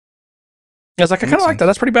 I was like, I kind of like that.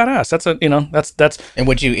 That's pretty badass. That's. And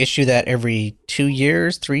would you issue that every 2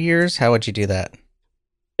 years, 3 years? How would you do that?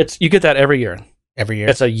 You get that every year. Every year.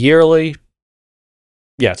 It's a yearly.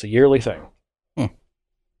 Yeah, it's a yearly thing. I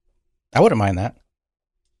wouldn't mind that.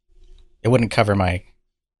 It wouldn't cover my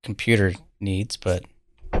computer needs, but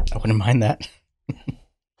I wouldn't mind that.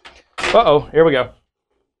 Here we go.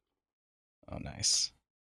 Oh, nice.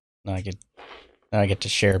 Now I get to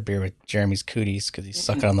share a beer with Jeremy's cooties because he's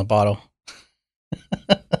sucking on the bottle.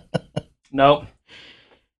 Nope.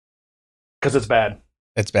 Because it's bad.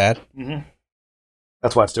 It's bad? Mm-hmm.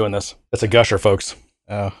 That's why it's doing this. It's a gusher, folks.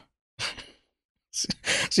 Oh. So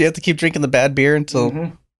you have to keep drinking the bad beer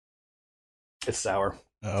until... It's sour.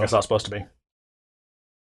 Oh. It's not supposed to be.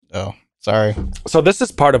 Oh, sorry. So this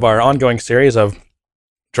is part of our ongoing series of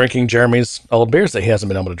drinking Jeremy's old beers that he hasn't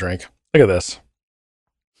been able to drink. Look at this.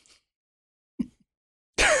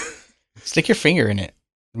 Stick your finger in it.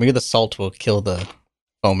 Maybe the salt will kill the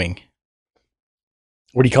foaming.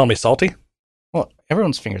 What do you call me, salty? Well,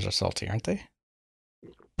 everyone's fingers are salty, aren't they?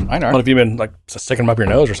 Mine are. What have you been like sticking them up your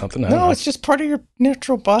nose or something? I don't No, know. it's just part of your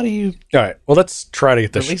natural body. You All right. Well, let's try to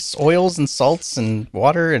get this. release oils and salts and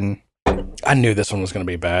water, and I knew this one was going to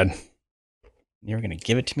be bad. you were going to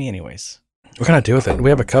give it to me anyways. What can I do with it? Do we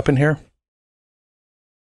have a cup in here?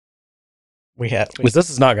 Because this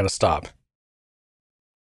is not going to stop.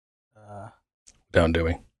 Don't do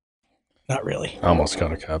we? Not really. I almost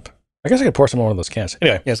got a cup. I guess I could pour some more in one of those cans.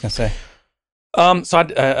 Anyway, Yeah, I was going to say. so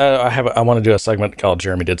I want to do a segment called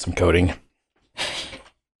Jeremy Did Some Coding.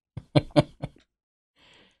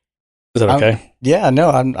 Is that okay? Yeah, no,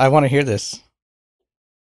 I want to hear this.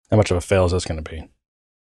 How much of a fail is this going to be?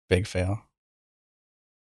 Big fail.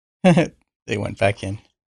 They went back in.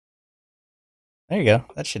 There you go.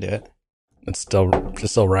 That should do it. It's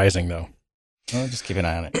still rising though. Well, just keep an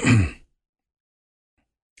eye on it.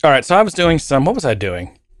 All right, so I was doing what was I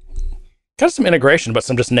doing? Kind of some integration, but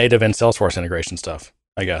some just native in Salesforce integration stuff,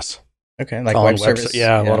 I guess. Okay, like Calling web service.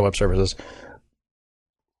 Yeah, a lot of web services.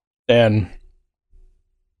 And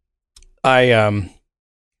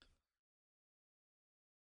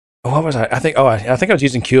what was I? I think I was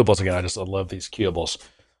using cubables again. I love these cubables.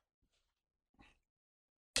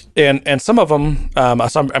 And some of them,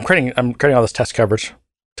 so I'm creating all this test coverage,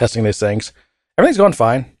 testing these things. Everything's going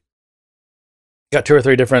fine. Got 2 or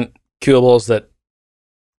 3 different cubables that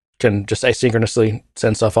can just asynchronously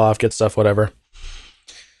send stuff off, get stuff, whatever.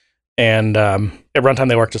 And at runtime,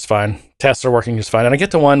 they work just fine. Tests are working just fine. And I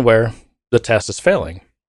get to one where the test is failing.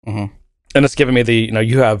 Mm-hmm. And it's giving me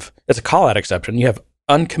it's a call out exception. You have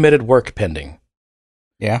uncommitted work pending.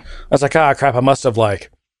 Yeah. I was like, crap, I must have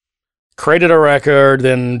created a record,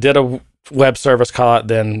 then did a web service call out,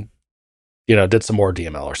 then, did some more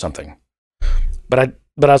DML or something. But I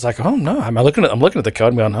was like, oh no, I'm looking at the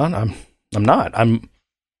code and going, I'm not.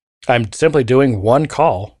 I'm simply doing one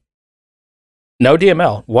call. No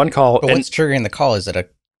DML, one call. But what's triggering the call? Is it a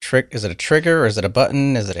Is it a trigger or is it a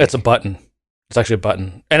button? It's a button. It's actually a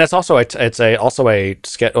button, and it's also a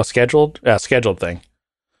scheduled thing.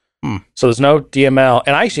 So there's no DML,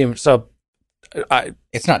 and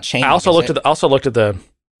it's not changing. I also looked at the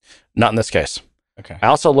not in this case. Okay. I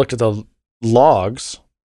also looked at the logs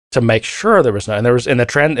to make sure there was no, and there was in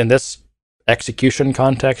this execution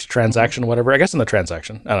context, transaction, whatever. I guess in the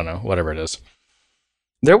transaction, I don't know, whatever it is.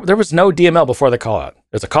 There was no DML before the call out.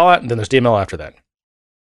 There's a call out, and then there's DML after that.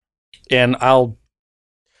 And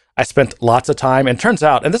I spent lots of time, and it turns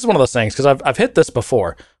out, and this is one of those things, because I've hit this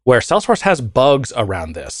before, where Salesforce has bugs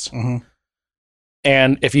around this. Mm-hmm.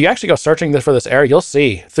 And if you actually go searching for this error, you'll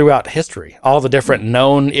see throughout history, all the different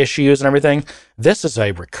known issues and everything. This is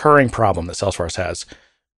a recurring problem that Salesforce has,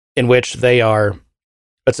 in which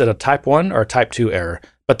it's a type 1 or a type 2 error,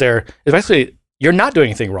 but it's basically, you're not doing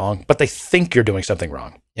anything wrong, but they think you're doing something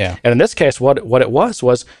wrong. Yeah. And in this case, what it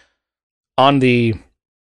was on the,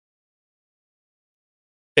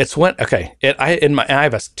 I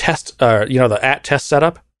have a test, the @ test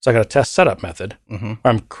setup. So I got a test setup method. Mm-hmm.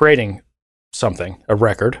 Where I'm creating something, a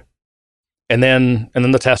record, and then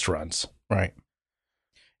the test runs. Right.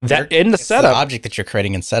 That in the setup, the object that you're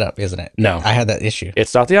creating in setup, isn't it? No, I had that issue.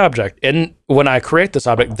 It's not the object. And when I create this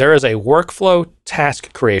object, there is a workflow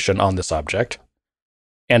task creation on this object,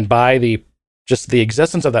 and by the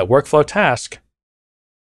existence of that workflow task,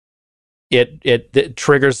 it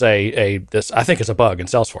triggers this. I think it's a bug in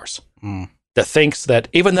Salesforce that thinks that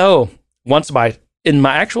even though in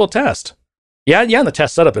my actual test, in the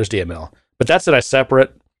test setup there's DML, but that's in a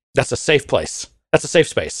separate. That's a safe place. That's a safe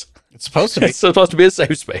space. It's supposed to be. It's supposed to be a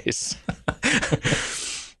safe space.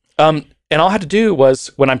 And all I had to do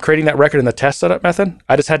was, when I'm creating that record in the test setup method,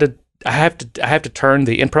 I have to turn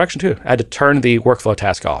in production too. I had to turn the workflow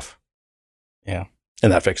task off. Yeah.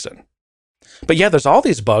 And that fixed it. But yeah, there's all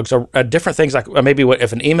these bugs or different things, like maybe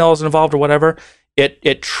if an email is involved or whatever,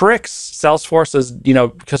 it tricks Salesforce's,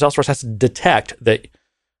 because Salesforce has to detect that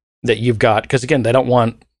you've got, because again, they don't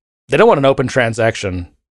want an open transaction.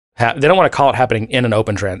 They don't want to call it happening in an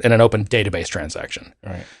open database transaction.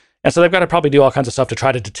 Right. And so they've got to probably do all kinds of stuff to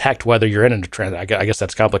try to detect whether you're in a transaction. I guess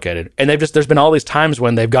that's complicated. And there's been all these times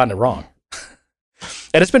when they've gotten it wrong.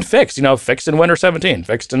 And it's been fixed, fixed in winter 17,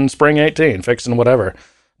 fixed in spring 18, fixed in whatever.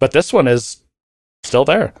 But this one is still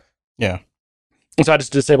there. Yeah. And so I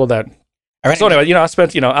just disabled that. All right. So anyway, I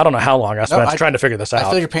spent, I don't know how long I spent I- trying to figure this out. I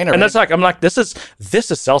feel your pain And already. that's like, I'm like, this is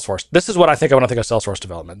Salesforce. This is what I think of when I think of Salesforce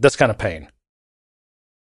development. This kind of pain.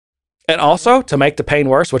 And also, to make the pain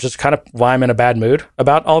worse, which is kind of why I'm in a bad mood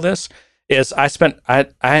about all this, is I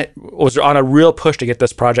was on a real push to get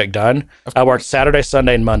this project done. I worked Saturday,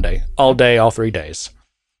 Sunday, and Monday, all day, all 3 days.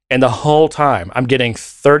 And the whole time, I'm getting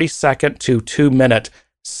 30-second to 2-minute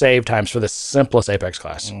save times for the simplest Apex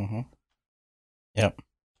class. Mm-hmm. Yep.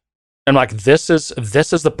 I'm like, this is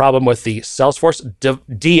the problem with the Salesforce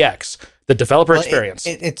DX, the developer experience.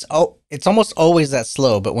 It's almost always that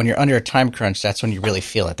slow, but when you're under a time crunch, that's when you really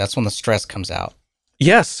feel it. That's when the stress comes out.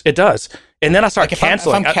 Yes, it does. And then I start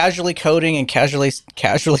canceling. If I'm casually coding and casually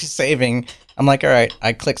saving, I'm like, all right,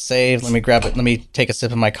 I click save. Let me grab it. Let me take a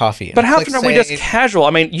sip of my coffee. But how often are we just casual? I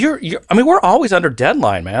mean, we're always under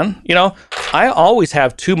deadline, man. I always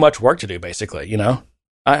have too much work to do, basically.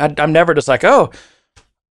 I'm never just like, oh,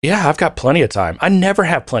 yeah, I've got plenty of time. I never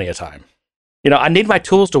have plenty of time. I need my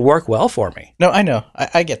tools to work well for me. No, I know.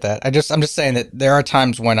 I get that. I'm just saying that there are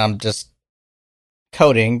times when I'm just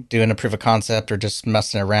coding, doing a proof of concept, or just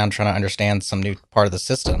messing around trying to understand some new part of the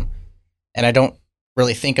system, and I don't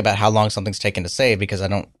really think about how long something's taken to save because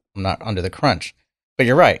I'm not under the crunch. But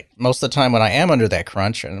you're right. Most of the time when I am under that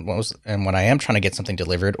crunch and when I am trying to get something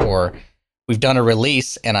delivered, or we've done a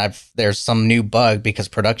release and there's some new bug because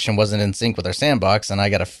production wasn't in sync with our sandbox and I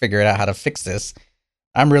got to figure out how to fix this.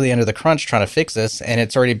 I'm really under the crunch trying to fix this, and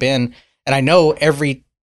it's already been, and I know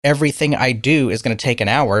everything I do is going to take an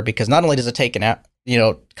hour, because not only does it take a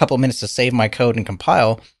couple of minutes to save my code and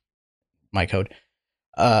compile my code,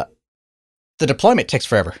 the deployment takes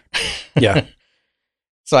forever. Yeah.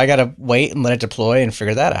 So I got to wait and let it deploy and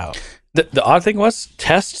figure that out. The odd thing was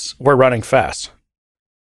tests were running fast.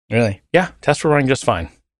 Really? Yeah, tests were running just fine.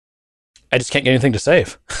 I just can't get anything to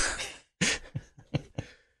save.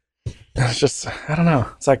 It's just, I don't know.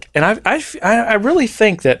 It's like, and I really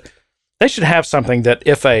think that they should have something that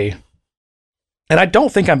and I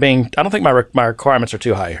don't think my requirements are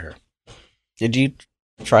too high here. Did you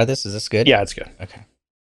try this? Is this good? Yeah, it's good. Okay.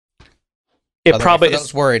 It probably is. I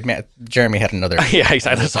was worried, man. Jeremy had another. Yeah,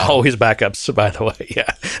 exactly. There's always backups, by the way.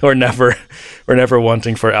 Yeah. We're never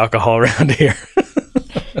wanting for alcohol around here.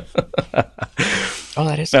 Oh,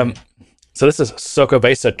 that is good. So this is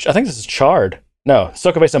Socavesa. I think this is charred. No,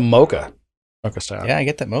 Socavesa mocha style. Yeah, I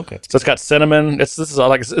get that mocha. So it's got cinnamon. This is all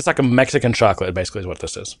like, it's like a Mexican chocolate, basically, is what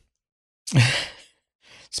this is.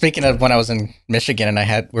 Speaking of when I was in Michigan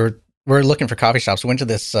and we're looking for coffee shops, we went to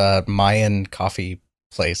this Mayan coffee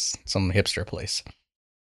place, some hipster place.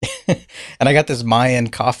 And I got this Mayan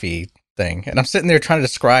coffee thing, and I'm sitting there trying to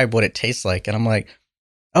describe what it tastes like, and I'm like,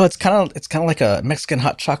 oh, it's kind of like a Mexican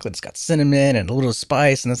hot chocolate. It's got cinnamon and a little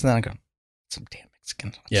spice and this and that. I go, some damn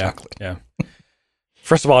Mexican hot chocolate. Yeah.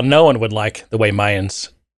 First of all, no one would like the way Mayans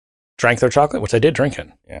drank their chocolate, which they did drink it.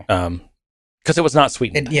 Yeah. Because it was not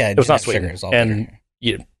sweetened. It was not sweetened. Sugar, and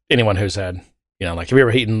anyone who's had, like, have you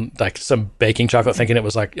ever eaten like some baking chocolate thinking it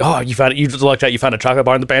was like, oh, you found a chocolate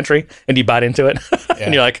bar in the pantry and you bite into it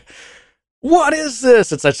and you're like, what is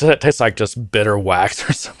this? It tastes like just bitter wax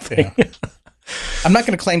or something. Yeah. I'm not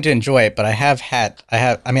going to claim to enjoy it, but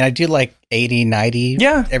I do like 80, 90.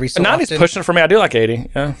 Yeah. Every so 90's often. pushing it for me. I do like 80.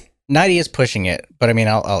 Yeah. 90 is pushing it, but I mean,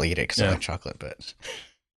 I'll eat it because I like chocolate, but.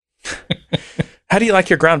 How do you like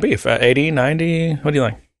your ground beef? 80, 90? What do you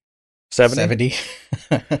like? 70?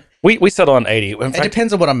 70. We settle on 80. It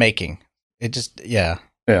depends on what I'm making. It just, yeah.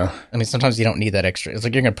 Yeah. I mean, sometimes you don't need that extra. It's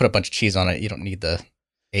like you're going to put a bunch of cheese on it. You don't need the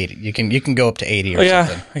 80. You can go up to 80 or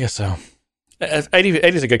something. I guess so. 80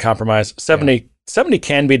 is a good compromise. 70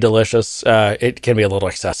 can be delicious. It can be a little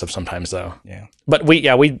excessive sometimes, though. Yeah. But we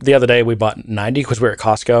the other day we bought 90 because we were at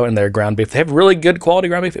Costco and their ground beef. They have really good quality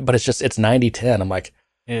ground beef, but it's 90-10. I'm like,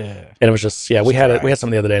 yeah. And it was just, we had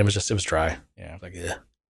something the other day and it was dry. Yeah. Like,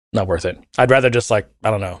 not worth it. I'd rather just I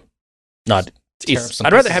don't know, not eat.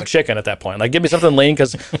 I'd rather have chicken at that point. Like, give me something lean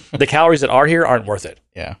because the calories that are here aren't worth it.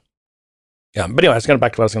 Yeah. Yeah. But anyway, going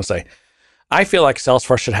back to what I was going to say. I feel like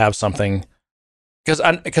Salesforce should have something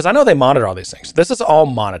because I know they monitor all these things. This is all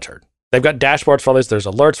monitored. They've got dashboards for all these. There's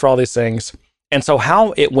alerts for all these things. And so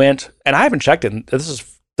how it went, and I haven't checked it.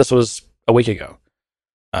 This was a week ago.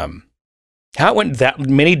 How it went that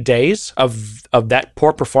many days of that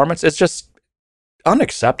poor performance, it's just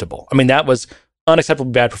unacceptable. I mean, that was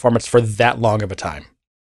unacceptably bad performance for that long of a time.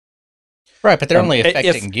 Right, but they're only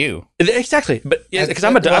affecting you. Exactly, but because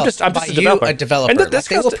I'm just a developer. And this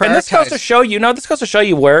goes to show you. No, this goes to show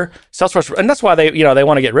you where Salesforce, and that's why they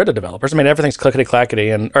want to get rid of developers. I mean, everything's clickety clackety,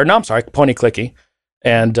 pointy clicky,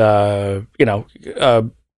 and but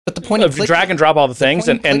the point of drag and drop all the things,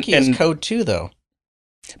 and is code too, though.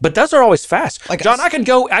 But those are always fast. Like John, I can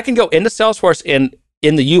go into Salesforce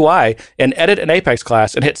in the UI and edit an Apex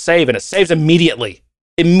class and hit save, and it saves immediately.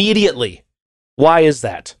 Immediately. Why is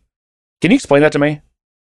that? Can you explain that to me?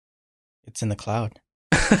 It's in the cloud.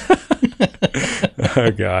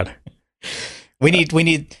 Oh God. We need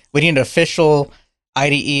an official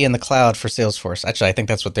IDE in the cloud for Salesforce. Actually, I think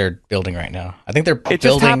that's what they're building right now. I think they're It building.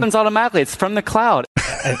 just happens automatically. It's from the cloud.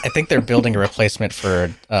 I think they're building a replacement for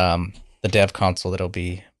the dev console that'll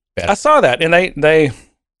be better. I saw that, and they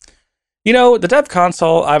the dev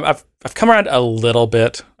console. I've come around a little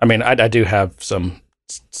bit. I mean, I do have some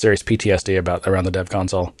serious PTSD around the dev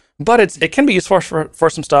console, but it can be used for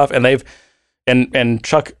some stuff, and they've. And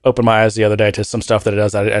Chuck opened my eyes the other day to some stuff that it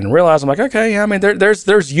does. I didn't realize. I'm like, okay, yeah. I mean,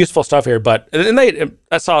 there's useful stuff here, but I don't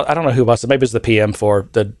know who it was. Maybe it's the PM for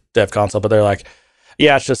the dev console, but they're like,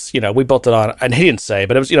 yeah, it's just we built it on. And he didn't say,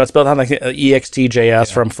 but it was it's built on like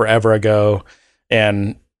EXT.js from forever ago,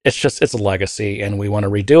 and it's a legacy, and we want to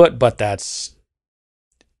redo it, but that's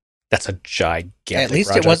a gigantic. At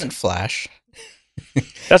least project. It wasn't Flash.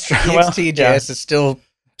 That's true. EXT.js is still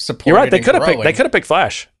supported. You're right. They could have picked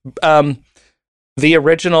Flash. The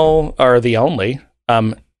original or the only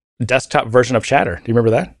desktop version of Chatter. Do you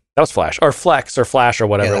remember that? That was Flash or Flex or Flash or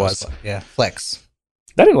whatever it was. Flex.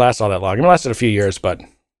 That didn't last all that long. It lasted a few years, but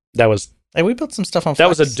that was. Hey, we built some stuff on. That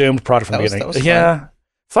Flex. was a doomed product from the beginning. That was yeah,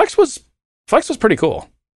 Flex was pretty cool,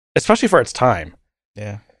 especially for its time.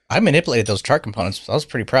 Yeah, I manipulated those chart components. I was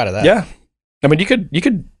pretty proud of that. Yeah, I mean, you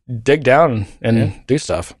could dig down and do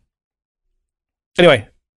stuff. Anyway,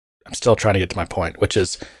 I'm still trying to get to my point, which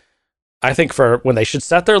is. I think for when they should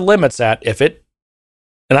set their limits at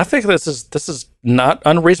and I think this is not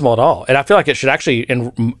unreasonable at all. And I feel like it should actually,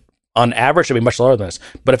 on average, should be much lower than this.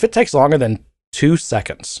 But if it takes longer than 2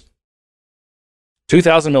 seconds,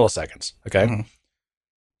 2,000 milliseconds, okay,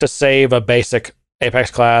 to save a basic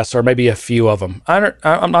Apex class or maybe a few of them.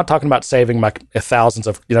 I'm not talking about saving like thousands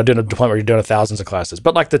of, doing a deployment where you're doing thousands of classes,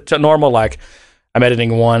 but like the normal, like I'm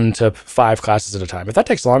editing 1 to 5 classes at a time. If that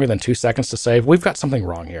takes longer than 2 seconds to save, we've got something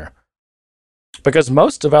wrong here. Because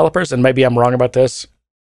most developers, and maybe I'm wrong about this,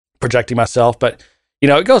 projecting myself, but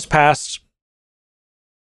it goes past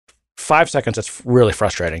 5 seconds. It's really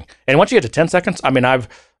frustrating. And once you get to 10 seconds, I mean, I've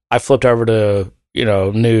flipped over to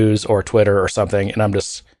news or Twitter or something, and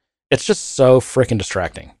it's just so freaking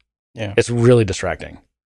distracting. Yeah, it's really distracting.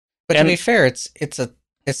 But to be fair,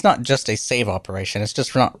 it's not just a save operation.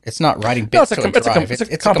 It's not writing bits to a drive. It's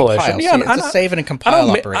a compilation. Yeah, so it's a save and a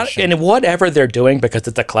compile operation. And whatever they're doing, because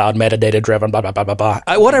it's a cloud metadata driven, blah, blah, blah, blah, blah.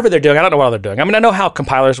 Whatever they're doing, I don't know what they're doing. I mean, I know how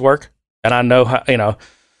compilers work, and I know how, I know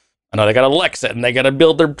they got to Lex it, and they got to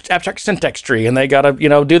build their abstract syntax tree, and they got to,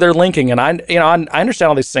 do their linking. And I understand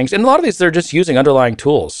all these things. And a lot of these, they're just using underlying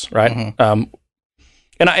tools, right? Mm-hmm.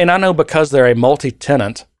 And I know because they're a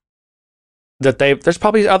multi-tenant, that there's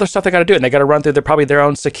probably other stuff they got to do, and they got to run through their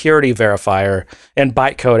own security verifier and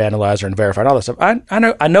bytecode analyzer and verify and all this stuff.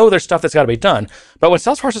 I know there's stuff that's got to be done, but when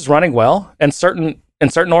Salesforce is running well in certain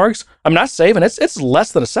orgs, I'm not saving. It's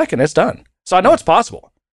less than a second. It's done. So I know it's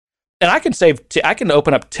possible, and I can I can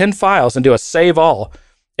open up 10 files and do a save all,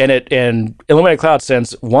 and Illuminated Cloud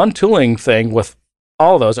sends one tooling thing with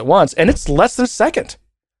all of those at once, and it's less than a second.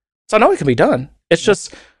 So I know it can be done. It's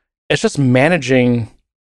just managing.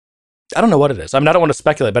 I don't know what it is. I mean, I don't want to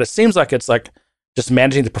speculate, but it seems like it's like just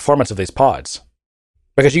managing the performance of these pods.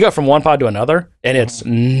 Because you go from one pod to another, and it's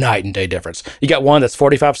night and day difference. You got one that's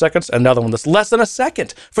 45 seconds, another one that's less than a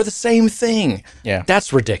second for the same thing. Yeah.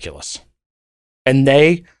 That's ridiculous. And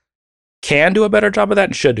they can do a better job of that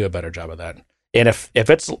and should do a better job of that.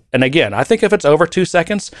 And again, I think if it's over 2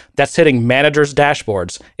 seconds, that's hitting managers'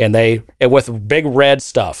 dashboards and with big red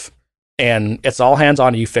stuff, and it's all hands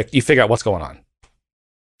on. You figure out what's going on.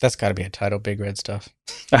 That's got to be a title, Big Red Stuff.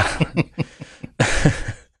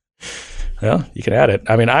 Well, you can add it.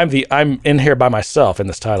 I mean, I'm in here by myself in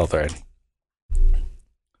this title thread.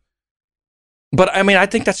 But I mean, I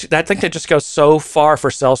think that just goes so far for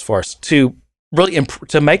Salesforce to really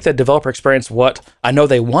to make the developer experience what I know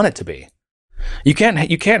they want it to be. You can't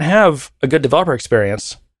have a good developer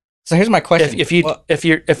experience. So here's my question: if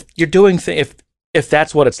you're doing if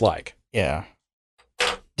that's what it's like. Yeah.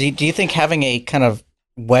 Do you think having a kind of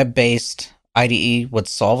web-based IDE would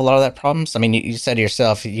solve a lot of that problems? I mean, you said to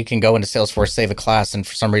yourself, you can go into Salesforce, save a class, and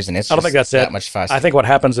for some reason I don't think that's that much faster. I think what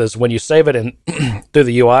happens is when you save it in through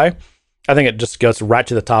the UI, I think it just goes right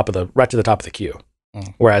to the top of the queue.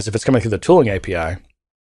 Whereas if it's coming through the tooling API,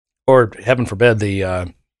 or heaven forbid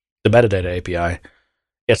the metadata API,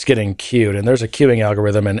 it's getting queued, and there's a queuing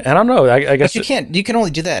algorithm, and I don't know. I guess But you can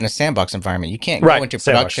only do that in a sandbox environment. You can't Right, go into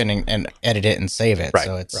sandbox. production and edit it and save it. right,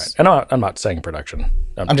 So it's right. And I'm not saying production.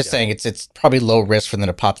 I'm just saying it's probably low risk for them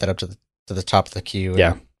to pop that up to the top of the queue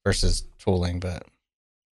Yeah. versus tooling, but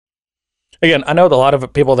Again, I know that a lot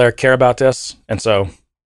of people there care about this, and so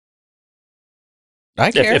I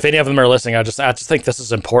care. if any of them are listening, I just think this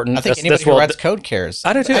is important. I think this anybody will, who writes code cares.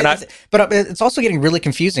 I do too. But it's also getting really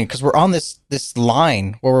confusing because we're on this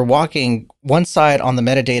line where we're walking one side on the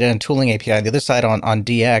metadata and tooling API, and the other side on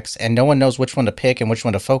DX, and no one knows which one to pick and which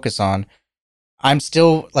one to focus on. I'm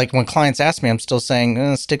still, like, when clients ask me, I'm still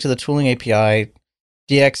saying, stick to the tooling API.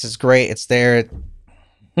 DX is great. It's there.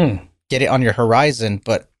 Get it on your horizon,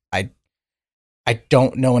 but I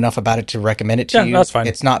don't know enough about it to recommend it to you. That's fine.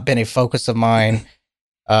 It's not been a focus of mine.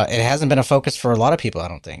 It hasn't been a focus for a lot of people, I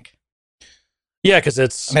don't think. Yeah, because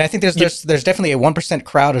it's. I mean, I think there's definitely a 1%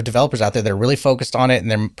 crowd of developers out there that are really focused on it, and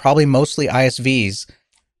they're probably mostly ISVs.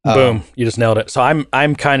 Boom! You just nailed it. So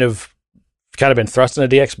I'm kind of been thrust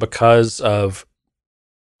into DX because of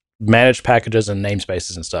managed packages and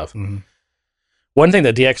namespaces and stuff. Mm-hmm. One thing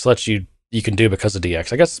that DX lets you can do because of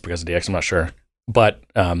DX, I guess it's because of DX, I'm not sure, but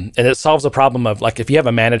and it solves the problem of, like, if you have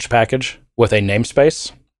a managed package with a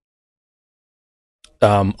namespace,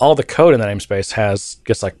 all the code in that namespace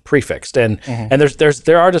gets like prefixed, and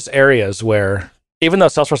there are just areas where, even though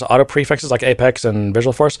Salesforce auto prefixes like Apex and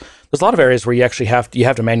Visualforce, there's a lot of areas where you actually have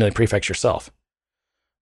to manually prefix yourself.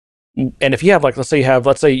 And if you have, like, let's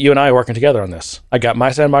say you and I are working together on this. I got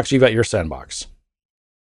my sandbox, you got your sandbox.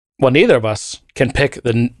 Well, neither of us can pick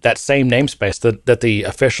that same namespace that the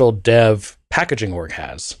official dev packaging org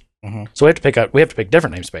has. Mm-hmm. So we have to pick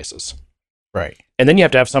different namespaces. Right. And then you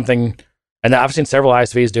have to have something. And I've seen several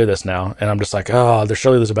ISVs do this now, and I'm just like, oh,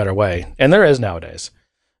 surely there's a better way. And there is nowadays.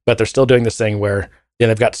 But they're still doing this thing where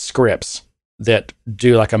they've got scripts that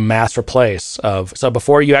do like a mass replace of. So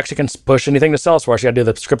before you actually can push anything to Salesforce, you got to do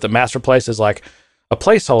the script that mass replaces like a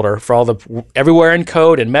placeholder for all the everywhere in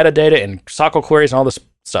code and metadata and SQL queries and all this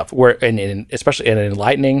stuff. Where especially in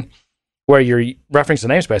Lightning, where you're referencing the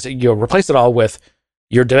namespace, you'll replace it all with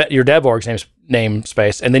your dev org's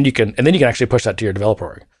namespace, and then you can actually push that to your developer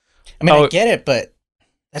org. I mean, I get it, but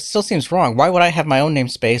that still seems wrong. Why would I have my own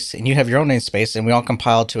namespace and you have your own namespace and we all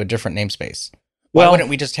compile to a different namespace? Why wouldn't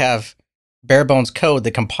we just have bare bones code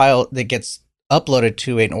that gets uploaded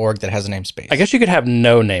to an org that has a namespace? I guess you could have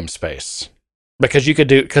no namespace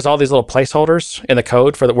because all these little placeholders in the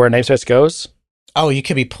code for where a namespace goes. Oh, you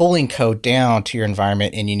could be pulling code down to your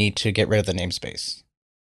environment and you need to get rid of the namespace.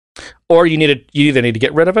 Or you either need to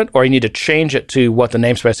get rid of it, or you need to change it to what the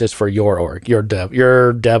namespace is for your org, your dev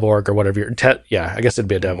org, or whatever. I guess it'd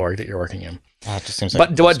be a dev org that you're working in. It just seems like.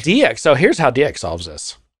 But what DX? So here's how DX solves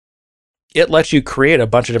this. It lets you create a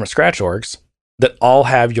bunch of different Scratch orgs that all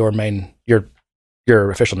have your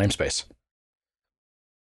official namespace.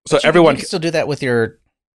 So everyone you can still do that with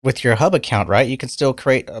your hub account, right? You can still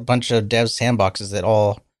create a bunch of dev sandboxes that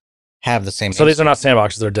all have the same. So these are not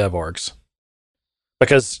sandboxes; they're dev orgs.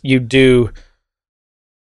 Because you do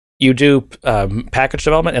package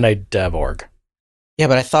development in a dev org. Yeah,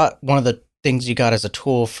 but I thought one of the things you got as a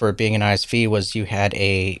tool for being an ISV was you had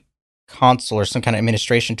a console or some kind of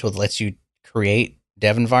administration tool that lets you create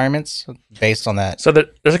dev environments based on that. So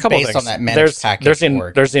there's a couple of things. Based on that managed package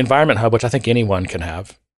org. There's the environment hub, which I think anyone can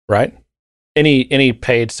have, right? Any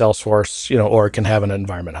paid Salesforce org can have an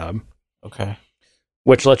environment hub. Okay.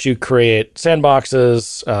 Which lets you create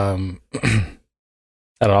sandboxes.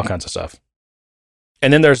 And all kinds of stuff.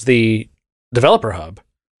 And then there's the developer hub,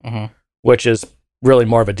 which is really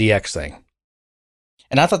more of a DX thing.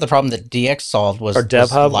 And I thought the problem that DX solved was or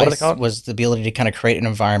dev hub, what do they call it? Was the ability to kind of create an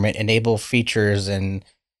environment, enable features and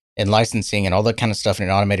licensing and all that kind of stuff in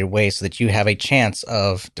an automated way, so that you have a chance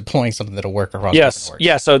of deploying something that'll work across. Yes,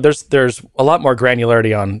 yeah. So there's a lot more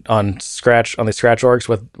granularity on the Scratch orgs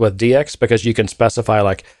with DX, because you can specify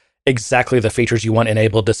like exactly the features you want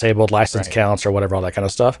enabled, disabled, license counts, or whatever, all that kind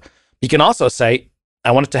of stuff. You can also say,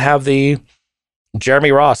 I want it to have the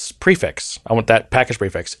Jeremy Ross prefix. I want that package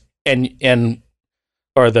prefix,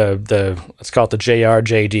 or the let's call it the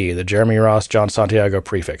JRJD, the Jeremy Ross John Santiago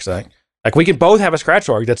prefix. Like we can both have a Scratch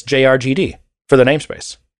org that's JRGD for the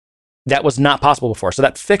namespace. That was not possible before. So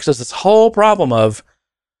that fixes this whole problem of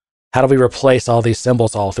how do we replace all these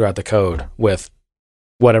symbols all throughout the code with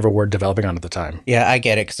whatever we're developing on at the time. Yeah, I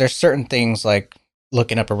get it, because there's certain things like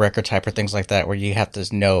looking up a record type or things like that where you have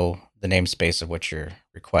to know the namespace of what you're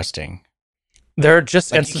requesting. There are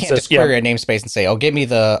just instances. You can't just query a namespace and say, "Oh, give me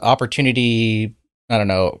the opportunity." I don't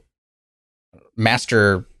know,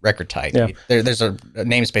 master record type. Yeah. There's a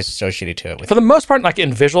namespace associated to it. For the most part, like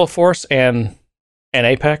in Visualforce and and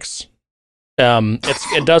Apex.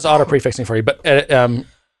 It does auto prefixing for you, but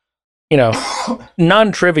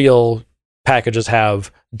non-trivial packages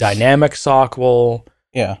have dynamic SOQL.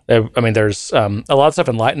 Yeah. I mean, there's a lot of stuff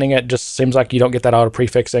in Lightning. It just seems like you don't get that auto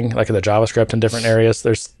prefixing, like in the JavaScript in different areas.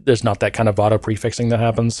 There's not that kind of auto prefixing that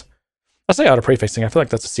happens. I say auto prefixing. I feel like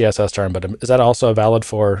that's a CSS term, but is that also valid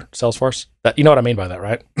for Salesforce? That, you know what I mean by that,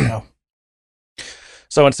 right? No.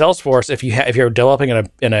 So in Salesforce, if you're developing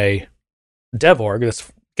in a dev org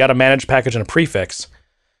that's got a managed package and a prefix,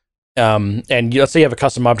 and let's say you have a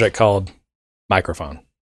custom object called microphone.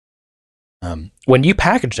 When you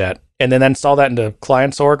package that and then install that into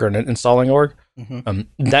clients org or an installing org,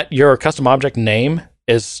 that your custom object name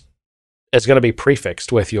is going to be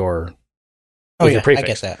prefixed with your your prefix. I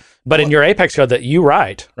get that. But in your Apex code that you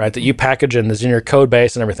write, right, that you package and is in your code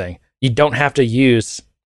base and everything, you don't have to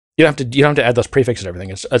add those prefixes and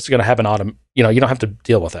everything. It's going to have an you don't have to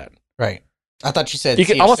deal with that. Right. I thought you said you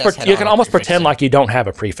can almost pretend like you don't have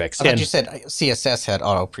a prefix. I thought you said CSS had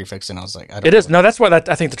auto prefix, and I was like, it is. No, that's what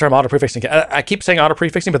I think the term auto prefixing. I keep saying auto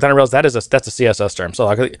prefixing, but then I realized that's a CSS term. So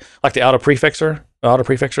like the auto prefixers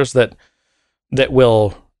that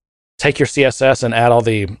will take your CSS and add all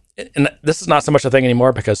the. And this is not so much a thing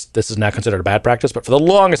anymore because this is now considered a bad practice. But for the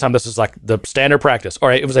longest time, this is like the standard practice,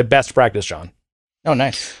 or it was a best practice, Sean. Oh,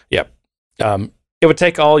 nice. Yep. It would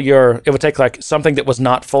take like something that was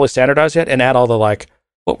not fully standardized yet and add all the like,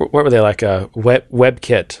 what were they like,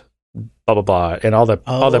 WebKit, blah, blah, blah, and all the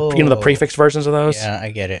the prefix versions of those. Yeah,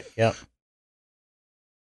 I get it. Yep.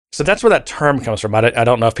 So that's where that term comes from. I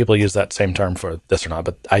don't know if people use that same term for this or not,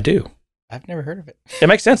 but I do. I've never heard of it. It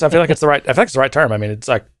makes sense. I feel like it's the right term. I mean, it's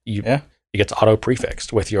like you get auto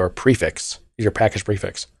prefixed with your prefix, your package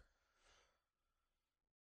prefix.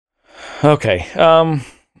 Okay.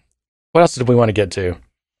 What else did we want to get to?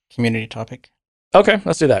 Community topic. Okay,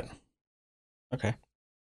 let's do that. Okay.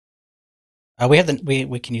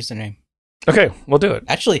 We can use the name. Okay, we'll do it.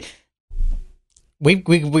 Actually,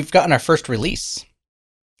 we've gotten our first release.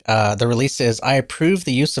 The release says, "I approve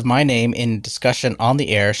the use of my name in discussion on the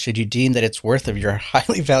air. Should you deem that it's worth of your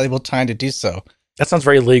highly valuable time to do so." That sounds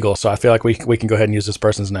very legal, so I feel like we can go ahead and use this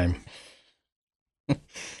person's name.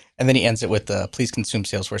 And then he ends it with, "Please consume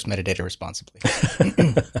Salesforce metadata responsibly."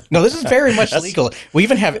 No, this is very much legal. We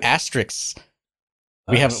even have asterisks.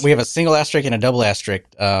 Nice. We have a single asterisk and a double asterisk.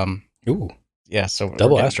 Ooh, yeah. So we're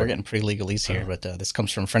getting pretty legalese here. But this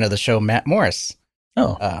comes from friend of the show, Matt Morris,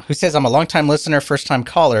 who says, "I'm a longtime listener, first time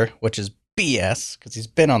caller," which is BS because he's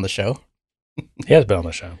been on the show. He has been on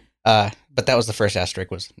the show. But that was the first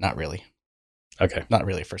asterisk. Was not really. Okay, not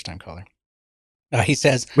really a first time caller. He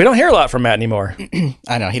says, we don't hear a lot from Matt anymore.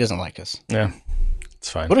 I know, he doesn't like us. Yeah, it's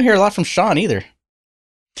fine. We don't hear a lot from Sean either.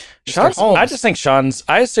 I just think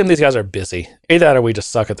I assume these guys are busy. Either that or we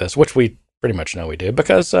just suck at this, which we pretty much know we do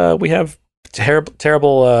because we have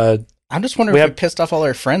terrible. I'm just wondering if we pissed off all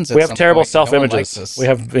our friends. We have terrible self-images. We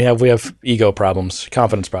have ego problems,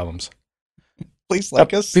 confidence problems. Please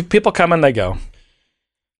like us. People come and they go.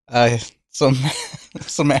 So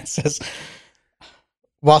Matt says,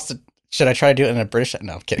 should I try to do it in a British?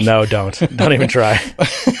 No, I'm kidding. No, don't. Don't even try.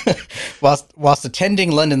 Whilst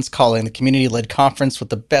attending London's Calling, the community-led conference with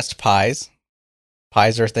the best pies.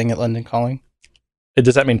 Pies are a thing at London Calling?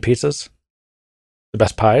 Does that mean pizzas? The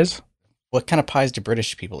best pies? What kind of pies do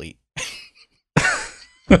British people eat?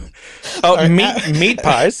 Meat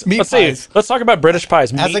pies. Meat Let's pies. See. Let's talk about British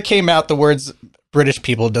pies. As it came out, the words British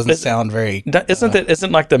people doesn't sound very...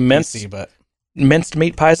 Isn't like the minced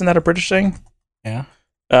meat pies, isn't that a British thing? Yeah.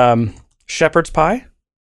 Shepherd's pie.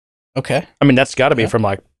 Okay. I mean, that's got to be from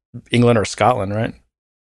like England or Scotland, right?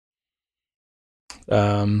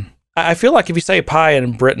 I feel like if you say pie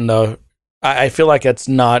in Britain, though, I feel like it's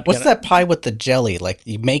not. What's that pie with the jelly? Like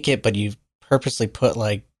you make it, but you purposely put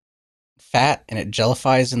like fat and it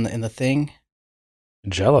jellifies in the thing.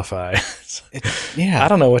 Jellify. Yeah. I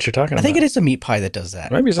don't know what you're talking about. I think it is a meat pie that does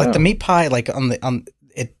that. Maybe so. Like the meat pie, like on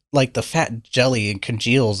it, like the fat jelly and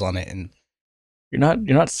congeals on it, and you're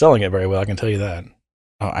not selling it very well. I can tell you that.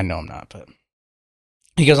 Oh, I know I'm not, but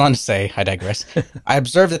he goes on to say, I digress. I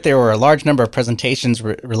observed that there were a large number of presentations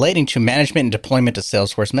relating to management and deployment of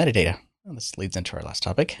Salesforce metadata. Well, this leads into our last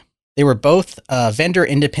topic. They were both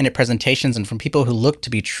vendor-independent presentations and from people who look to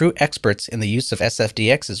be true experts in the use of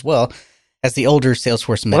SFDX as well as the older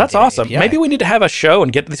Salesforce metadata. Well, that's awesome. API. Maybe we need to have a show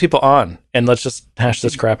and get these people on, and let's just hash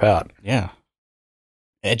this crap out. Yeah.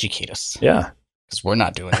 Educate us. Yeah. Because we're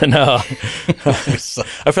not doing it. No. I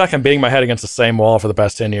feel like I'm beating my head against the same wall for the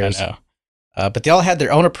past 10 years. I know. But they all had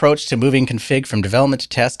their own approach to moving config from development to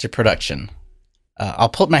test to production. I'll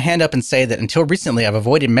put my hand up and say that until recently, I've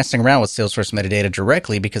avoided messing around with Salesforce metadata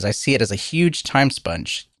directly because I see it as a huge time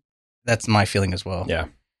sponge. That's my feeling as well. Yeah.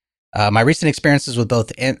 My recent experiences with both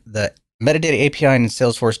the metadata API and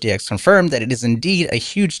Salesforce DX confirmed that it is indeed a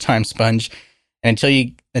huge time sponge until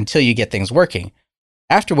you get things working.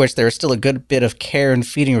 After which, there is still a good bit of care and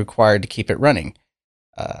feeding required to keep it running.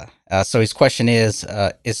 So his question is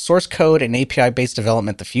source code and API-based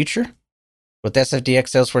development the future? With SFDX,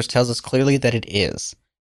 Salesforce tells us clearly that it is.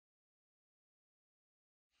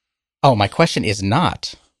 Oh, my question is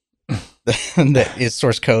not that is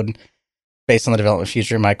source code based on the development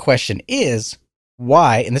future. My question is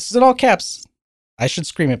why, and this is in all caps, I should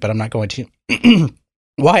scream it, but I'm not going to.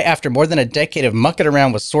 Why, after more than a decade of mucking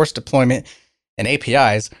around with source deployment and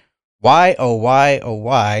APIs, why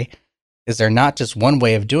is there not just one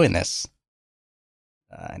way of doing this?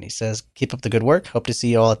 And he says, keep up the good work. Hope to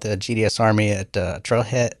see you all at the GDS Army at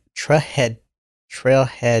Trailhead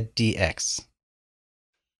DX.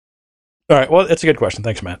 All right. Well, it's a good question.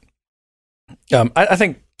 Thanks, Matt. I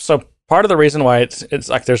think so. Part of the reason why it's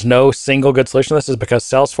like there's no single good solution to this is because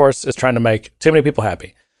Salesforce is trying to make too many people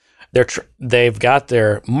happy. They've got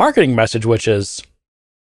their marketing message, which is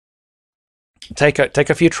take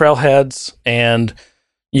a few trailheads and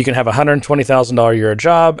you can have a $120,000 a year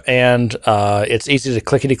job, and it's easy to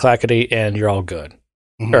clickety clackety, and you're all good.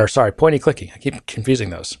 Mm-hmm. Or sorry, pointy clicky. I keep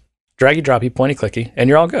confusing those. Draggy droppy, pointy clicky, and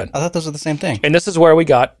you're all good. I thought those were the same thing. And this is where we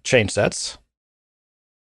got change sets,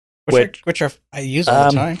 which are I use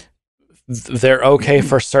all the time. They're okay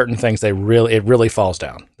for certain things. It really falls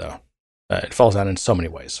down though. It falls down in so many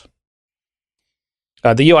ways.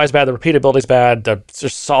 The UI is bad. The repeatability is bad. There's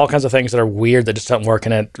just all kinds of things that are weird that just don't work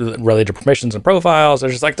in it related to permissions and profiles.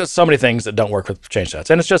 There's so many things that don't work with change sets.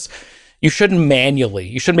 And it's just, you shouldn't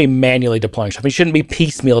be manually deploying stuff. You shouldn't be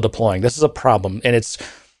piecemeal deploying. This is a problem. And it's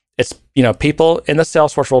people in the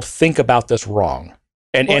Salesforce world think about this wrong.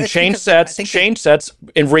 And change sets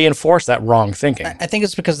and reinforce that wrong thinking. I think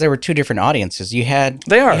it's because there were two different audiences. You had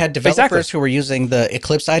developers who were using the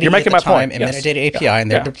Eclipse IDE at the time and metadata API,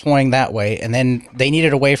 and they're deploying that way. And then they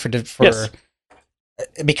needed a way because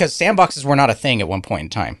sandboxes were not a thing at one point in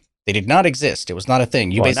time. They did not exist. It was not a thing.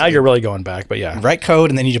 Now you're really going back, but yeah, write code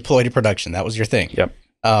and then you deploy to production. That was your thing. Yep.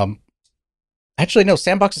 Actually, no.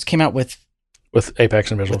 Sandboxes came out with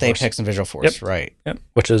Apex and Visual Force. Apex and Visual Force, right? Yep.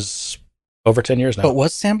 Which is over 10 years now. But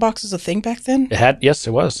was Sandboxes a thing back then? Yes, it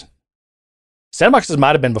was. Sandboxes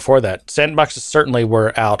might have been before that. Sandboxes certainly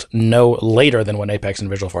were out no later than when Apex and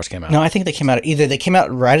Visual Force came out. No, I think they came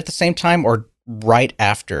out right at the same time or right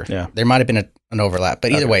after. Yeah. There might have been an overlap.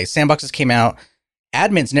 But either way, Sandboxes came out.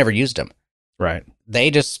 Admins never used them. Right. They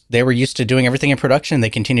were used to doing everything in production, and they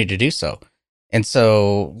continued to do so. And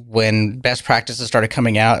so when best practices started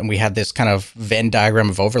coming out and we had this kind of Venn diagram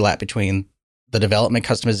of overlap between the development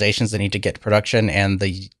customizations that need to get to production and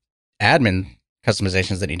the admin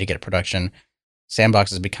customizations that need to get to production,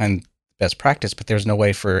 Sandboxes become best practice, but there's no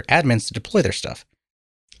way for admins to deploy their stuff.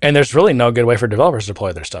 And there's really no good way for developers to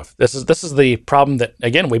deploy their stuff. This is the problem that,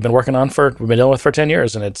 again, we've been dealing with for 10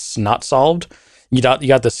 years, and it's not solved. You got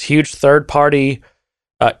this huge third-party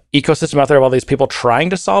ecosystem out there of all these people trying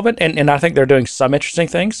to solve it, and I think they're doing some interesting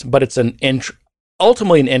things, but it's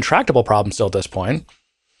ultimately an intractable problem still at this point.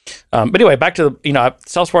 But anyway, back to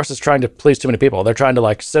Salesforce is trying to please too many people. They're trying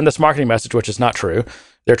to send this marketing message, which is not true.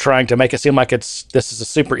 They're trying to make it seem like this is a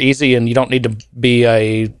super easy and you don't need to be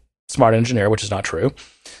a smart engineer, which is not true.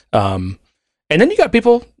 And then you got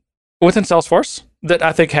people within Salesforce that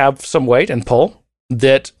I think have some weight and pull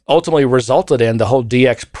that ultimately resulted in the whole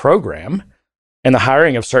DX program and the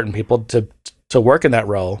hiring of certain people to work in that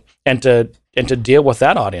role and to deal with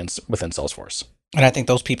that audience within Salesforce. And I think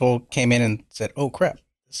those people came in and said, "Oh crap,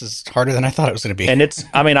 this is harder than I thought it was going to be." And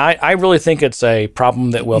I really think it's a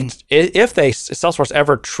problem that will, if Salesforce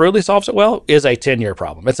ever truly solves it well, is a 10-year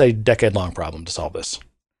problem. It's a decade-long problem to solve this.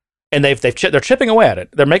 And they're chipping away at it.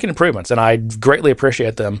 They're making improvements, and I greatly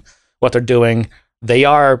appreciate what they're doing. They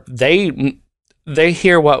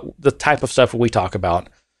hear what the type of stuff we talk about.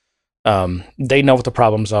 They know what the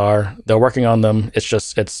problems are. They're working on them. It's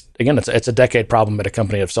a decade problem at a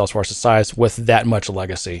company of Salesforce's size with that much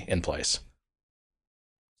legacy in place.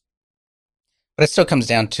 But it still comes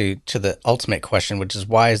down to the ultimate question, which is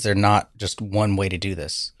why is there not just one way to do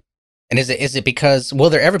this? And is it because will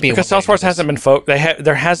there ever be? Because Salesforce hasn't been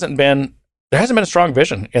there hasn't been a strong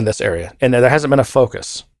vision in this area, and there hasn't been a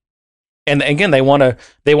focus. And again, I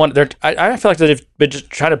feel like they've been just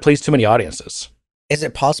trying to please too many audiences. Is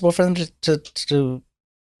it possible for them to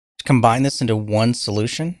combine this into one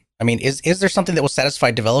solution? I mean, is there something that will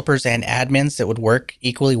satisfy developers and admins that would work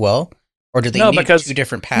equally well? Or do they need two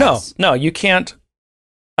different paths? No, you can't.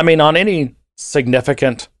 I mean, on any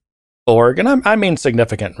significant org, and I mean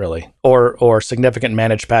significant really, or significant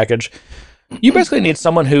managed package, you basically need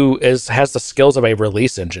someone who has the skills of a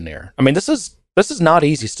release engineer. I mean, this is not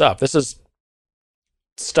easy stuff. This is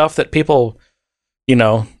stuff that people,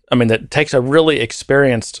 that takes a really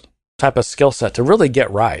experienced type of skill set to really get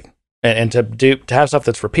right, and to have stuff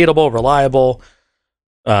that's repeatable, reliable.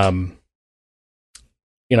 That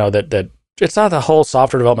it's not the whole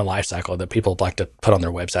software development lifecycle that people like to put on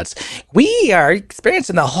their websites. We are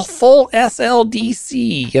experiencing the whole full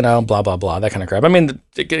SLDC, blah blah blah, that kind of crap. I mean,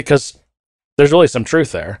 because there's really some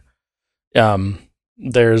truth there.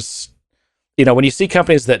 There's, when you see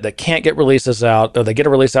companies that can't get releases out, or they get a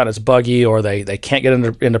release out and it's buggy, or they can't get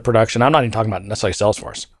into production. I'm not even talking about necessarily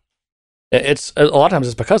Salesforce. It's a lot of times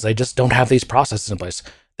it's because they just don't have these processes in place.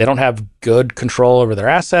 They don't have good control over their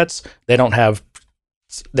assets. They don't have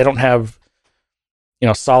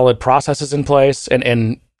solid processes in place.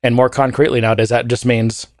 And more concretely nowadays, that just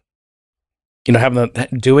means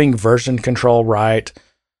doing version control right,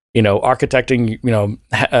 architecting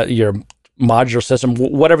your modular system,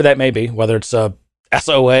 whatever that may be, whether it's a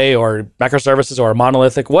SOA or microservices or a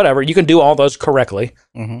monolithic, whatever. You can do all those correctly.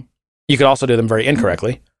 Mm-hmm. You can also do them very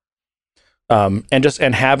incorrectly.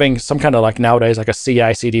 And having some kind of, like nowadays, like a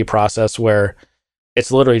CI/CD process where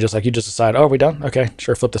it's literally just like you just decide, oh, are we done? Okay,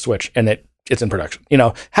 sure, flip the switch, and it's in production.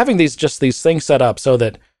 Having these things set up so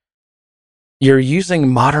that you're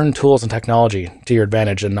using modern tools and technology to your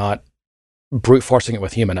advantage and not brute forcing it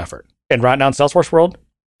with human effort. And right now in Salesforce world,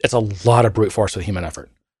 it's a lot of brute force with human effort.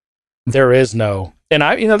 There is no, and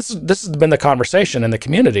this has been the conversation in the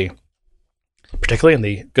community, particularly in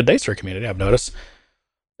the Good Days community. I've noticed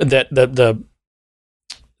that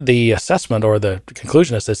the assessment or the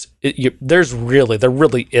conclusion is this: there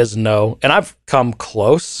really is no, and I've come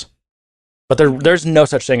close, but there's no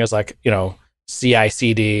such thing as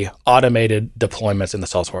CI/CD automated deployments in the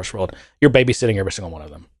Salesforce world. You're babysitting every single one of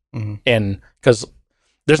them, mm-hmm. And because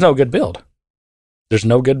there's no good build, there's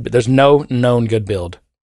no known good build,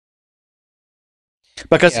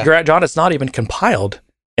 because John, it's not even compiled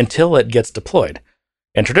until it gets deployed.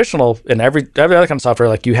 And traditional, in every other kind of software,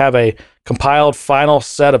 like you have a compiled final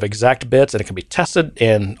set of exact bits, and it can be tested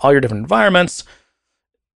in all your different environments,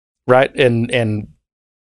 right? And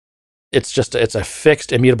it's a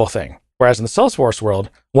fixed, immutable thing. Whereas in the Salesforce world,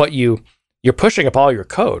 you're pushing up all your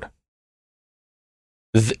code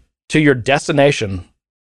to your destination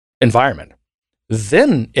environment.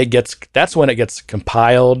 Then that's when it gets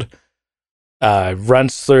compiled.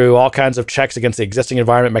 Runs through all kinds of checks against the existing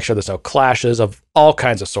environment, make sure there's no clashes of all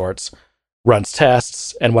kinds of sorts, runs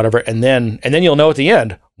tests and whatever, and then you'll know at the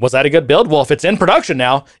end, was that a good build? Well, if it's in production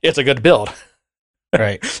now, it's a good build.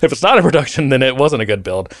 Right. If it's not in production, then it wasn't a good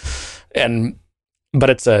build.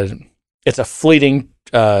 But it's a fleeting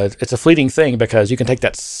thing, because you can take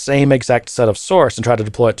that same exact set of source and try to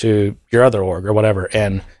deploy it to your other org or whatever,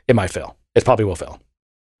 and it might fail. It probably will fail.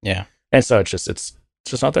 Yeah. And so it's just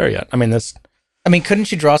not there yet. I mean,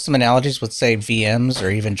 couldn't you draw some analogies with, say, VMs or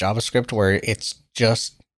even JavaScript, where it's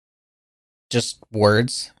just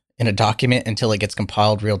words in a document until it gets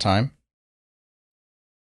compiled real time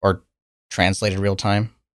or translated real time?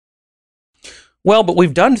 Well, but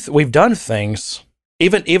we've done things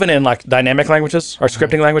even in like dynamic languages or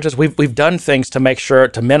scripting languages. We've done things to make sure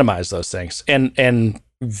to minimize those things, and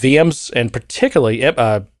VMs and particularly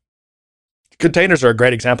containers are a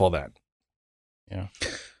great example of that. Yeah.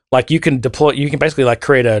 Like you can basically like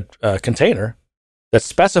create a container that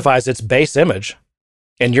specifies its base image,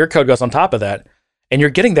 and your code goes on top of that, and you're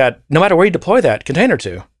getting that no matter where you deploy that container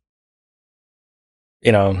to.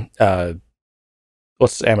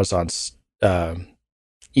 What's Amazon's?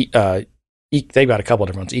 They've got a couple of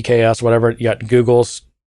different ones, EKS, whatever. You got Google's,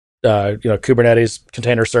 Kubernetes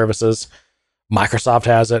container services. Microsoft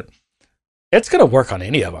has it. It's going to work on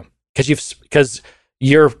any of them because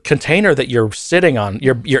your container that you're sitting on,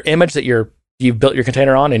 your image that you've built your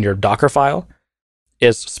container on in your Docker file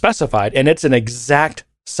is specified, and it's an exact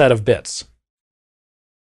set of bits.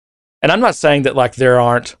 And I'm not saying that like there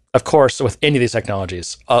aren't, of course, with any of these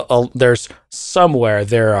technologies, there's somewhere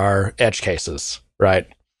there are edge cases, right?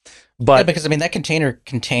 But yeah, because that container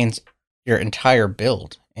contains your entire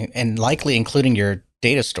build and likely including your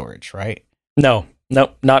data storage, right? No,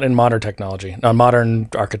 not in modern technology, not modern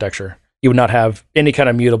architecture. You would not have any kind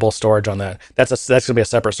of mutable storage on that. That's going to be a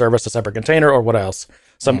separate service, a separate container, or what else?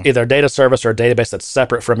 Either a data service or a database that's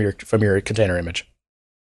separate from your container image.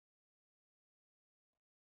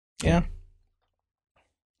 Yeah.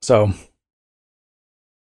 So,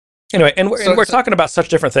 Anyway, and we're talking about such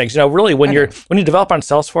different things. Really, when you develop on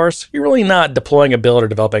Salesforce, you're really not deploying a build or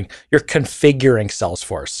developing. You're configuring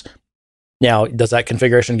Salesforce. Now, does that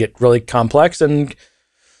configuration get really complex and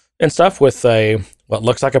stuff with what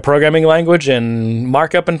looks like a programming language and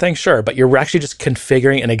markup and things? Sure, but you're actually just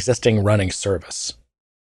configuring an existing running service.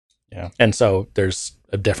 Yeah, and so there's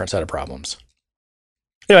a different set of problems.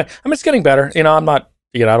 Anyway, it's getting better. I'm not.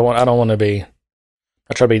 I don't want to be.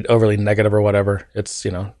 I try to be overly negative or whatever. It's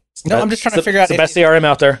No, I'm just trying to figure out the best CRM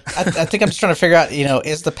out there. I think I'm just trying to figure out,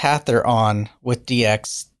 is the path they're on with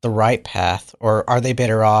DX the right path, or are they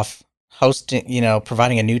better off hosting,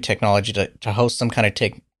 providing a new technology to host some kind of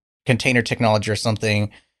container technology or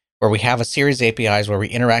something where we have a series of APIs where we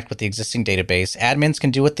interact with the existing database. Admins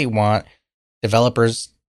can do what they want. Developers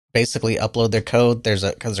basically upload their code. There's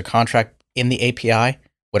a contract in the API,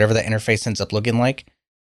 whatever that interface ends up looking like.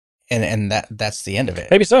 And that's the end of it.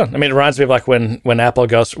 Maybe so. It reminds me of like when Apple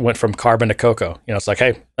went from Carbon to Cocoa. It's like,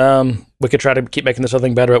 hey, we could try to keep making this other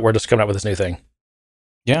thing better, but we're just coming up with this new thing.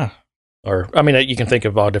 Yeah. Or, you can think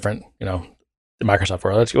of all different, the Microsoft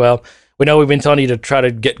world. Well, we know we've been telling you to try to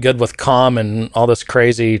get good with COM and all this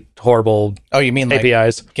crazy, horrible you mean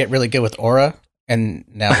APIs. Get really good with Aura and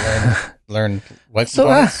now learn what so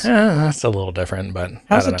that's a little different, but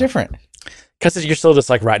how's it different? Because you're still just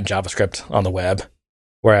like writing JavaScript on the web.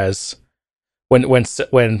 Whereas when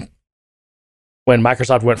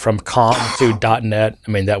Microsoft went from COM to .NET,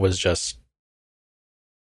 that was just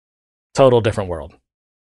total different world.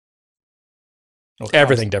 Well,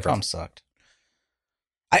 everything different. COM sucked.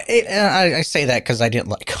 I say that because I didn't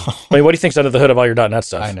like COM. What do you think's under the hood of all your .NET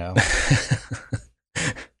stuff? I know.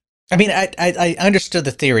 I understood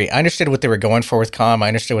the theory. I understood what they were going for with COM. I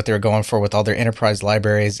understood what they were going for with all their enterprise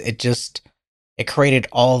libraries. It created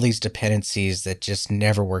all these dependencies that just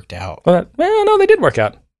never worked out. Well, no, they did work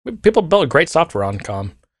out. People built great software on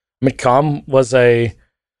COM. COM was a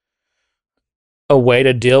way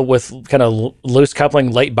to deal with kind of loose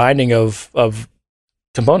coupling, late binding of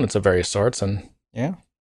components of various sorts, and yeah,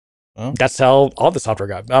 well, that's how all the software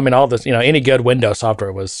got. All this, any good Windows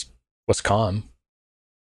software was COM.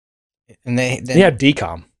 And they had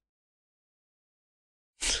DCOM.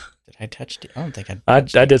 Did I touch? I don't think I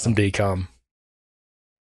did some DCOM.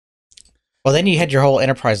 Well, then you had your whole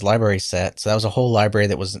enterprise library set. So that was a whole library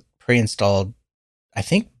that was pre-installed, I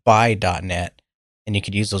think, by .NET, and you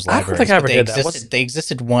could use those libraries. I don't think I ever did that. They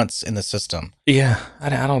existed once in the system. Yeah, I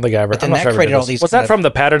don't think I ever. But then that created all these. Was that from the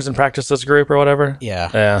Patterns and Practices group or whatever?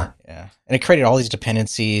 Yeah. And it created all these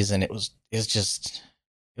dependencies, and it was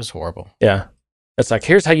horrible. Yeah. It's like,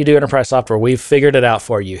 here's how you do enterprise software. We've figured it out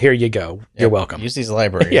for you. Here you go. You're welcome. Use these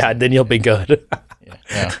libraries. Yeah, then you'll be good.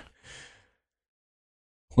 Yeah.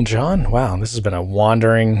 Well, John, wow, this has been a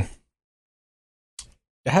wandering.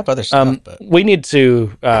 I have other stuff, but we need to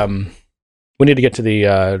get to the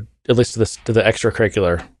at least to the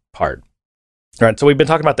extracurricular part. All right, so we've been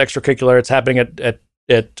talking about the extracurricular. It's happening at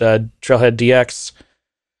Trailhead DX,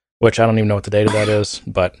 which I don't even know what the date of that is,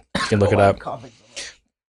 but you can look it up.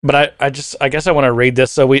 But I guess I want to read this.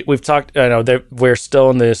 So we've talked. We're still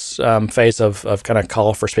in this phase of kind of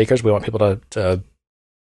call for speakers. We want people to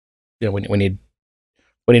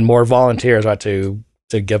we need more volunteers, right, to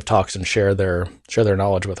give talks and share their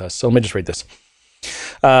knowledge with us. So let me just read this.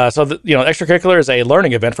 Extracurricular is a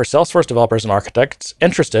learning event for Salesforce developers and architects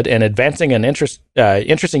interested in advancing and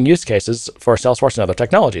interesting use cases for Salesforce and other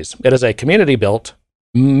technologies. It is a community-built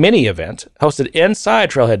mini event hosted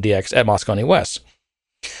inside Trailhead DX at Moscone West.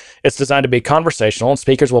 It's designed to be conversational, and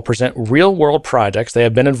speakers will present real-world projects they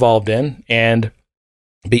have been involved in and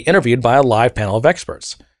be interviewed by a live panel of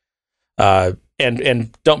experts.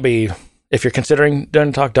 And don't be, if you're considering doing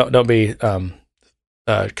a talk, don't be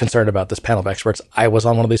concerned about this panel of experts. I was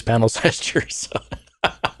on one of these panels last year, so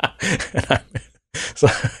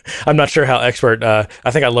I'm not sure how expert.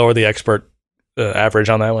 I think I lowered the expert average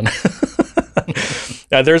on that one.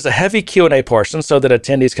 There's a heavy Q&A portion so that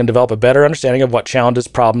attendees can develop a better understanding of what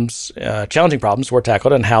challenging problems were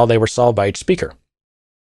tackled and how they were solved by each speaker.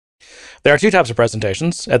 There are two types of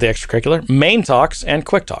presentations at the extracurricular: main talks and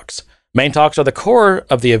quick talks. Main talks are the core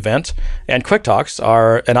of the event, and quick talks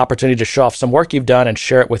are an opportunity to show off some work you've done and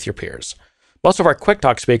share it with your peers. Most of our quick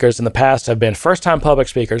talk speakers in the past have been first-time public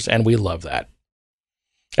speakers, and we love that.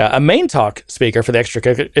 A main talk speaker for the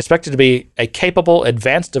extracurricular is expected to be a capable,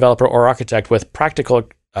 advanced developer or architect with practical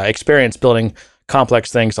experience building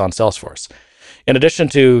complex things on Salesforce. In addition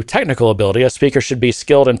to technical ability, a speaker should be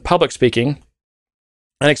skilled in public speaking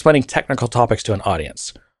and explaining technical topics to an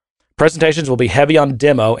audience. Presentations will be heavy on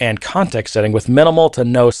demo and context setting with minimal to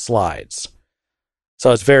no slides.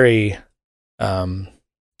 So it's very,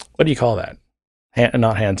 what do you call that?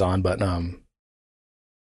 not hands-on, but I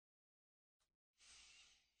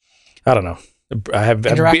don't know. I have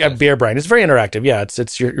a beer brain. It's very interactive. Yeah,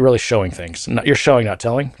 it's you're really showing things. You're showing, not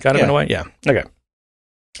telling, kind of in a way. Yeah. Okay.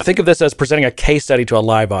 Think of this as presenting a case study to a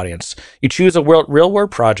live audience. You choose a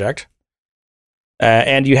real-world project,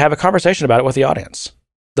 and you have a conversation about it with the audience.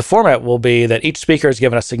 The format will be that each speaker is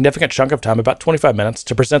given a significant chunk of time, about 25 minutes,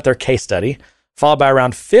 to present their case study, followed by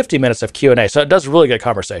around 50 minutes of Q&A. So it does really get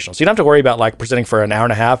conversational. So you don't have to worry about like presenting for an hour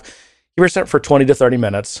and a half. You present for 20 to 30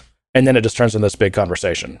 minutes, and then it just turns into this big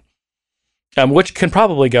conversation, which can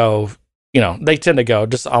probably go, they tend to go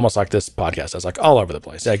just almost like this podcast is, like all over the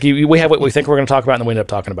place. Like we have what we think we're going to talk about, and then we end up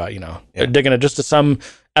talking about, digging it just to some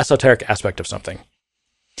esoteric aspect of something.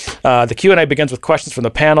 The Q&A begins with questions from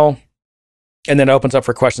the panel, and then opens up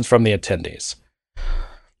for questions from the attendees.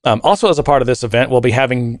 Also, as a part of this event, we'll be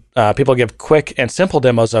having people give quick and simple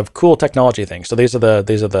demos of cool technology things. So these are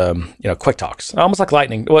the quick talks, almost like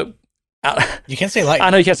lightning. You can't say lightning.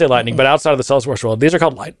 I know you can't say lightning, but outside of the Salesforce world, these are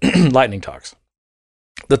called lightning talks.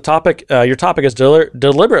 The topic, your topic is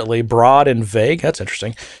deliberately broad and vague. That's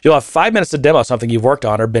interesting. You'll have 5 minutes to demo something you've worked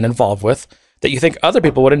on or been involved with that you think other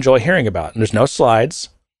people would enjoy hearing about. And there's no slides.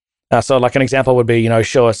 So like an example would be,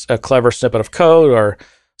 show us a clever snippet of code or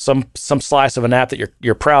some slice of an app that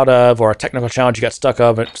you're proud of, or a technical challenge you got stuck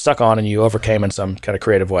on and you overcame in some kind of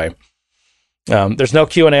creative way. There's no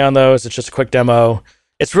Q&A on those. It's just a quick demo.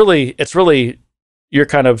 It's really you're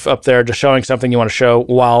kind of up there just showing something you want to show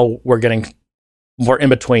while we're in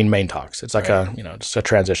between main talks. It's like just a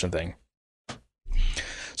transition thing.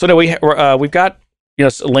 So no, we've got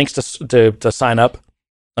links to sign up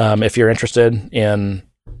if you're interested in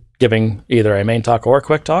giving either a main talk or a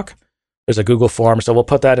quick talk. There's a Google form, so we'll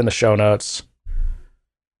put that in the show notes.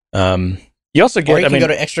 You also get. Or you can go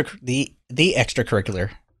to the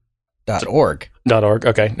extracurricular.org. .org.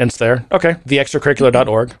 Okay, and it's there. Okay,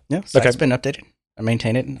 theextracurricular.org. Yeah, so it's been updated. I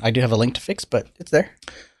maintain it. I do have a link to fix, but it's there.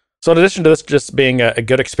 So in addition to this just being a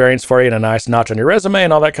good experience for you and a nice notch on your resume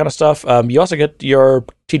and all that kind of stuff, you also get your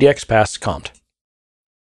TDX pass comped.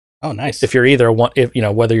 Oh, nice. If you're either one,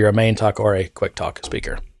 whether you're a main talk or a quick talk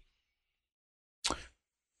speaker.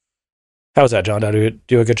 How was that, John? Did I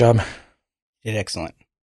do a good job? You did excellent.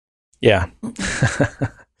 Yeah.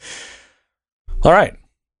 All right.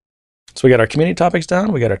 So we got our community topics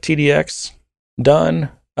done. We got our TDX done.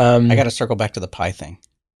 I got to circle back to the pie thing.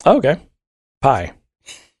 Oh, okay. Pie.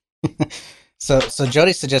 So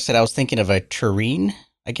Jody suggested I was thinking of a terrine,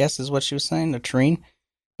 I guess is what she was saying, a terrine.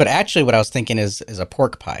 But actually what I was thinking is a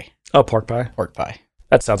pork pie. Oh, pork pie? Pork pie.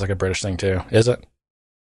 That sounds like a British thing too, is it?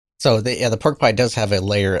 So the pork pie does have a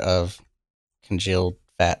layer of congealed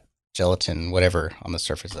fat, gelatin, whatever on the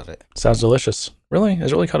surface of it. Sounds delicious. Really?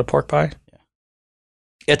 Is it really called a pork pie? Yeah.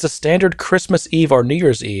 It's a standard Christmas Eve or New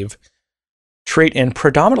Year's Eve treat in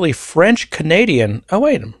predominantly French Canadian. Oh,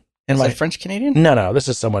 wait. Is it French Canadian? No. This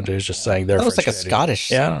is someone who's just saying they're French. It looks like a Scottish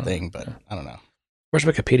thing, but I don't know. Where's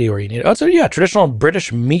Wikipedia where you need it? Oh, so yeah, traditional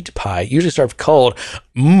British meat pie, usually served cold.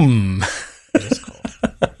 Mmm. It is cold.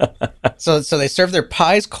 So they serve their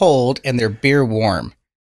pies cold and their beer warm.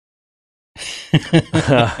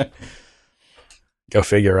 Go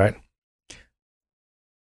figure, right?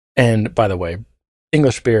 And by the way,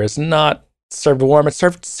 English beer is not served warm. It's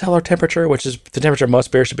served cellar temperature, which is the temperature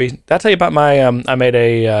most beer should be. Did I tell you about my? I made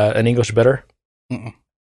an English bitter. Mm-mm.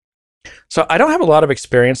 So I don't have a lot of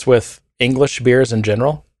experience with English beers in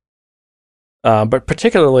general, but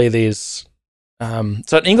particularly these.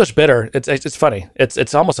 So an English bitter, it's funny.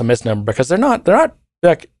 It's almost a misnomer because they're not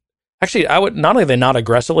like. Actually, I would not only are they not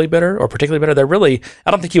aggressively bitter or particularly bitter, they're really. I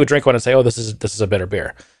don't think you would drink one and say, "Oh, this is a bitter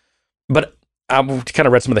beer," but I kind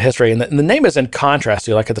of read some of the history, and the name is in contrast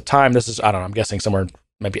to, like, at the time, this is, I don't know, I'm guessing somewhere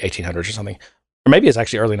maybe 1800s or something, or maybe it's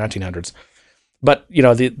actually early 1900s. But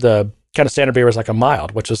the kind of standard beer was like a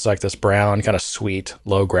mild, which was like this brown, kind of sweet,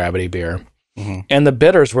 low gravity beer, and the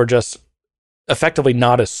bitters were just effectively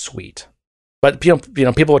not as sweet. But people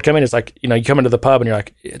would come in. It's like you come into the pub and you're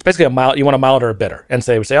like, it's basically a mild. You want a mild or a bitter, and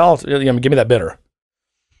so they would say, "Oh, give me that bitter."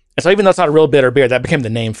 And so even though it's not a real bitter beer, that became the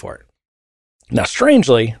name for it. Now,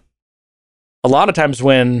 strangely, a lot of times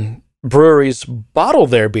when breweries bottle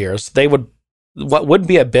their beers, what would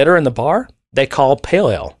be a bitter in the bar, they call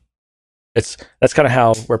pale ale. That's kind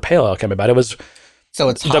of where pale ale came about. It was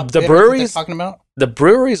it's the breweries talking about. The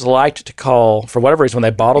breweries liked to call, for whatever reason, when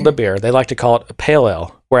they bottled the beer, they like to call it a pale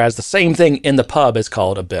ale, whereas the same thing in the pub is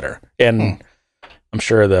called a bitter. And I'm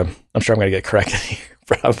sure I'm going to get corrected here,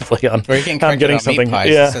 probably on. Or you I'm getting something. Meat pies.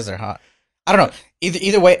 Yeah. It says they're hot. I don't know.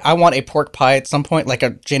 Either way, I want a pork pie at some point, like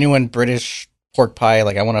a genuine British pork pie.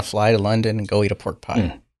 Like I want to fly to London and go eat a pork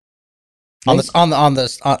pie. I want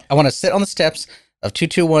to sit on the steps of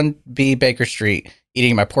 221B Baker Street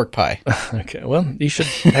eating my pork pie. Okay, well, you should.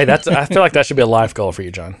 Hey, I feel like that should be a life goal for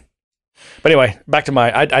you, John. But anyway, back to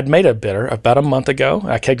I'd made a bitter about a month ago.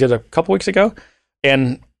 I kegged it a couple weeks ago,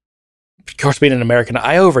 and of course, being an American,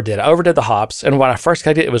 I overdid the hops. And when I first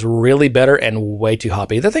kegged it, it was really bitter and way too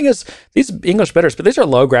hoppy. The thing is, these English bitters, but these are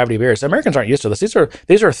low gravity beers. Americans aren't used to this.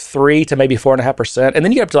 These are 3 to maybe 4.5%, and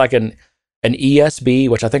then you get up to like an ESB,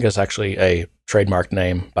 which I think is actually a trademark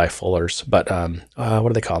name by Fuller's. But what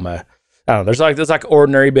do they call them? I don't know. There's like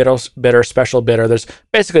ordinary bitter, special bitter. There's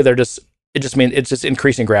basically it's just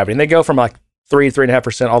increasing gravity, and they go from like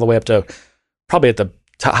 3.5% all the way up to probably at the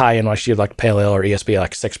high end, like you have like pale ale or ESB,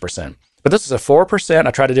 like 6%. But this is a 4%.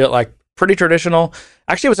 I tried to do it like pretty traditional.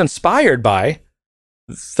 Actually, it was inspired by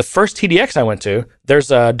the first TDX I went to. There's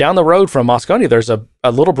down the road from Moscone, there's a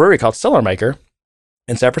little brewery called Cellar Maker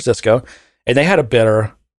in San Francisco, and they had a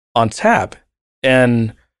bitter on tap,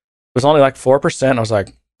 and it was only like 4%. I was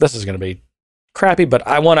like, this is going to be crappy, but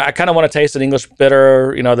I kind of want to taste an English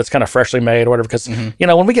bitter, that's kind of freshly made or whatever. Because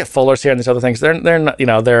when we get Fuller's here and these other things, they're not,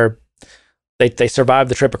 they survive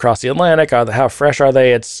the trip across the Atlantic. How fresh are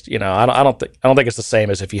they? It's I don't think it's the same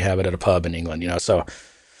as if you have it at a pub in England. So,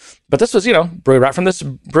 but this was brewed right from this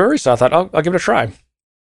brewery, so I thought I'll give it a try,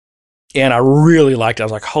 and I really liked it. I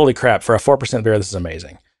was like, holy crap! For a 4% beer, this is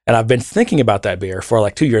amazing. And I've been thinking about that beer for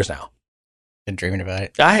like 2 years now. Been dreaming about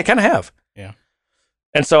it. I kind of have. Yeah.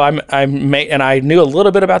 And so I knew a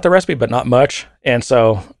little bit about the recipe, but not much. And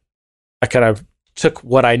so I kind of took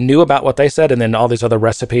what I knew about what they said, and then all these other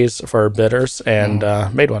recipes for bitters, and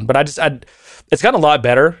made one. But it's gotten a lot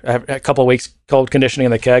better. I have a couple of weeks cold conditioning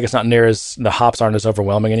in the keg. It's not near as, the hops aren't as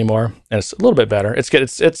overwhelming anymore, and it's a little bit better. It's good.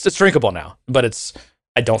 It's drinkable now, but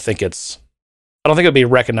I don't think it would be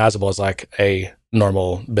recognizable as like a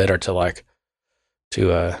normal bitter to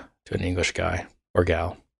an English guy or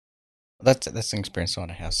gal. That's an experience I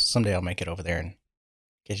want to have. So someday I'll make it over there and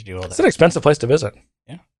get you to do all that. It's an expensive place to visit.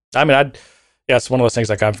 Yeah. I mean, it's one of those things,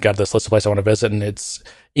 like I've got this list of places I want to visit, and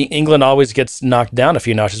England always gets knocked down a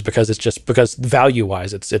few notches because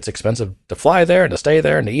value-wise, it's expensive to fly there and to stay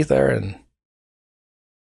there and to eat there. And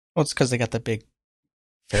well, it's because they got the big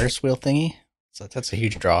Ferris wheel thingy. So that's a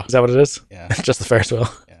huge draw. Is that what it is? Yeah. Just the Ferris wheel?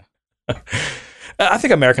 Yeah. I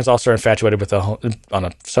think Americans also are infatuated with the whole, on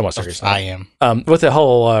a somewhat serious I note. am. With the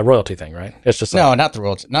whole royalty thing, right? It's just no, not the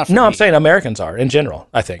royalty. Not for me. I'm saying Americans are in general.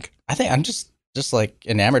 I think I'm just like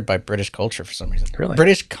enamored by British culture for some reason. Really,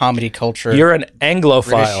 British comedy culture. You're an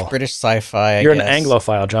Anglophile. British sci-fi. You're an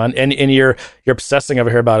Anglophile, John, and you're obsessing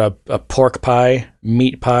over here about a pork pie,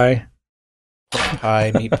 meat pie,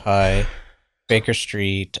 meat pie, Baker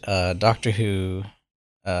Street, Doctor Who,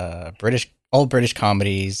 old British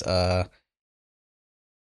comedies.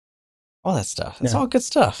 All that stuff. It's all good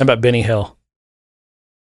stuff. How about Benny Hill?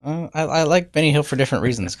 I like Benny Hill for different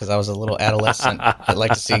reasons, because I was a little adolescent that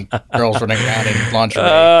liked to see girls running around in lingerie.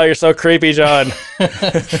 Oh, you're so creepy, John.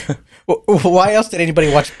 Why else did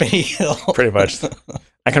anybody watch Benny Hill? Pretty much.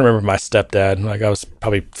 I can remember my stepdad. Like, I was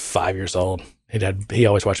probably 5 years old. He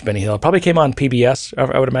always watched Benny Hill. It probably came on PBS,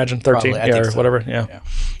 I would imagine, 13 or whatever. Yeah.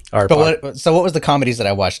 So what was the comedies that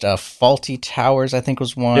I watched? Faulty Towers, I think,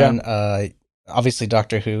 was one. Yeah. Obviously,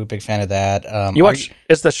 Doctor Who, big fan of that.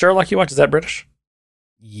 Is the Sherlock you watch, is that British?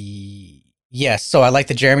 Yes. So I like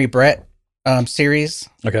the Jeremy Brett series.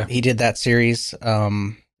 Okay. He did that series.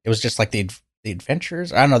 It was just like the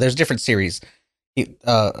Adventures. I don't know. There's different series.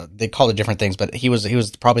 They called it different things, but he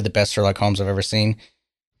was probably the best Sherlock Holmes I've ever seen.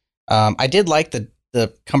 I did like the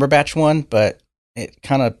Cumberbatch one, but it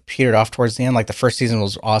kind of petered off towards the end. Like the first season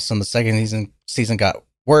was awesome. The second season got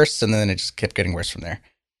worse, and then it just kept getting worse from there.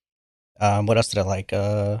 What else did I like?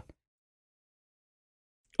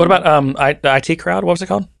 What about the IT Crowd? What was it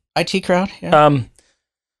called? IT Crowd. Yeah.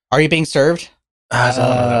 Are You Being Served?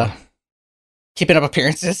 Keeping Up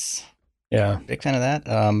Appearances. Yeah, big fan of that.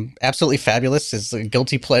 Absolutely Fabulous is a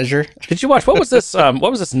guilty pleasure. Did you watch? What was this?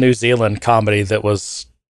 What was this New Zealand comedy that was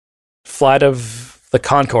Flight of the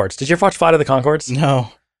Conchords? Did you ever watch Flight of the Conchords?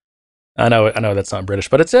 No. I know that's not British,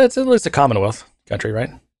 but it's at least a Commonwealth country,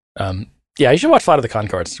 right? Yeah, you should watch Flight of the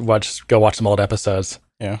Conchords. Go watch some old episodes.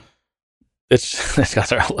 Yeah. These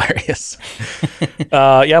guys are hilarious.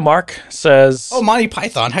 Yeah, Mark says... Oh, Monty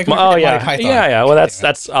Python. How can Monty Python? Yeah. Well,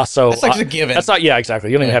 that's also... That's like a given. That's not... Yeah, exactly.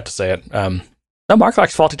 You don't even have to say it. No, Mark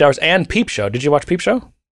likes Faulty Towers and Peep Show. Did you watch Peep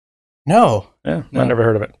Show? No. Yeah, no. I never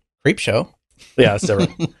heard of it. Creep Show? Yeah, that's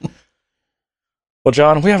different. Well,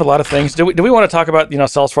 John, we have a lot of things. Do we want to talk about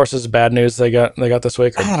Salesforce's bad news they got this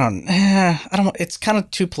week? Or? I don't. It's kind of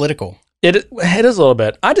too political. It is a little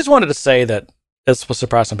bit. I just wanted to say that this will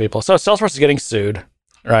surprise some people. So Salesforce is getting sued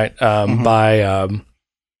right? By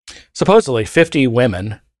supposedly 50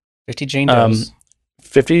 women, 50 Jane Does.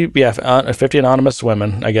 50 anonymous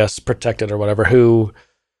women, I guess, protected or whatever, who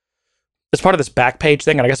is part of this Backpage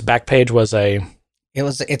thing. And I guess Backpage was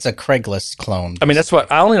It's a Craigslist clone. I mean, that's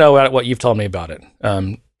what I only know about what you've told me about it,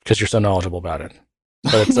 because you're so knowledgeable about it.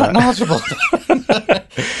 But it's not knowledgeable.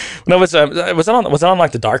 No, was it on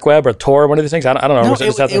like the dark web or Tor, one of these things? I don't know. No,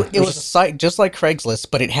 it was a site just like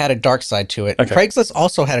Craigslist, but it had a dark side to it. Okay. Craigslist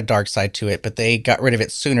also had a dark side to it, but they got rid of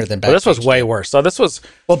it sooner than Backpage. Well, this was way worse. So this was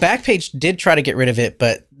Backpage did try to get rid of it,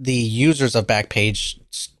 but the users of Backpage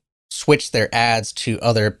switched their ads to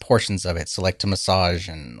other portions of it, so like to massage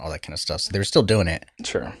and all that kind of stuff. So they were still doing it.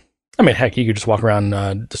 Sure. I mean, heck, you could just walk around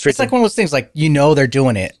the streets. It's like one of those things, like they're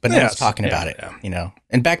doing it, but no one's talking about it. Yeah.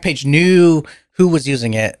 And Backpage knew who was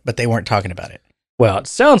using it, but they weren't talking about it. Well, it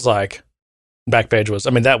sounds like Backpage was. I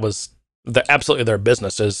mean, that was absolutely their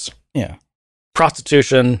business is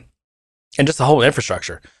prostitution and just the whole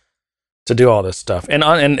infrastructure to do all this stuff. And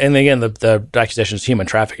again, the accusation is human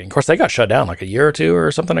trafficking. Of course, they got shut down like a year or two or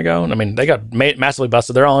something ago. I mean, they got massively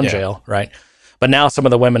busted. They're all in jail, right? But now some of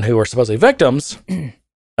the women who were supposedly victims.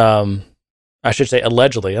 I should say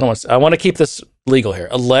allegedly. I want to keep this legal here.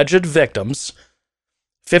 Alleged victims,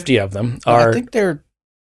 50 of them are. I think they're.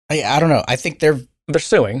 I don't know. I think they're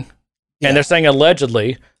suing, and they're saying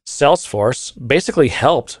allegedly Salesforce basically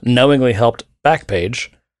knowingly helped Backpage,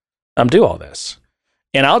 do all this.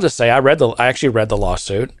 And I'll just say I actually read the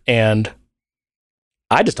lawsuit, and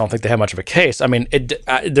I just don't think they have much of a case. I mean,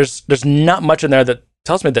 there's not much in there that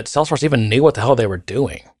tells me that Salesforce even knew what the hell they were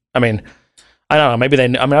doing. I mean. I don't know. Maybe they. I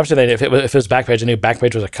mean, obviously, if it was Backpage, they knew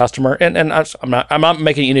Backpage was a customer. And I'm not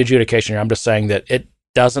making any adjudication here. I'm just saying that it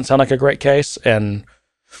doesn't sound like a great case. And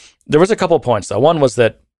there was a couple of points though. One was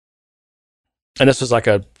that, and this was like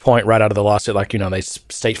a point right out of the lawsuit. Like they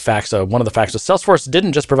state facts. So one of the facts was Salesforce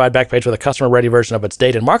didn't just provide Backpage with a customer-ready version of its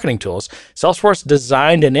data and marketing tools. Salesforce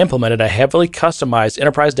designed and implemented a heavily customized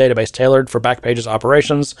enterprise database tailored for Backpage's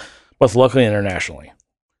operations, both locally and internationally.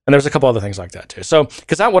 And there's a couple other things like that too. So,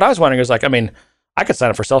 because what I was wondering is like, I mean, I could sign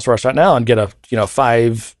up for Salesforce right now and get a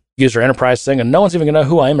 5-user enterprise thing, and no one's even gonna know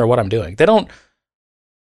who I am or what I'm doing.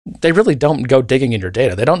 They really don't go digging in your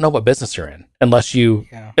data. They don't know what business you're in unless you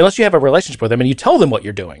have a relationship with them and you tell them what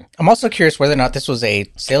you're doing. I'm also curious whether or not this was a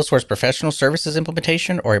Salesforce professional services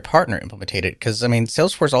implementation or a partner implemented. Because I mean,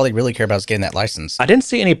 Salesforce, all they really care about is getting that license. I didn't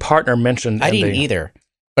see any partner mentioned. I didn't either.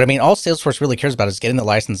 But I mean, all Salesforce really cares about is getting the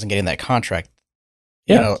license and getting that contract.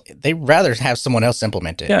 They'd rather have someone else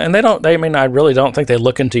implement it. Yeah, and I really don't think they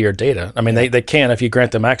look into your data. I mean, they can if you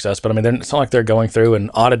grant them access, but I mean, it's not like they're going through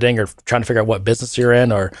and auditing or trying to figure out what business you're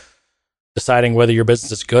in or deciding whether your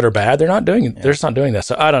business is good or bad. They're just not doing this.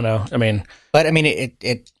 So I don't know. I mean, but I mean,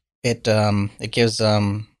 it gives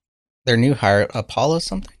their new hire Paula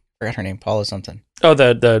something. I forgot her name. Paula something. Oh,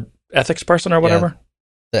 the ethics person or whatever.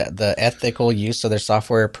 Yeah, the ethical use of their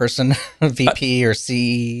software person, VP or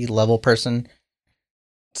C level person.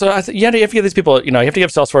 So you have to give these people, you have to give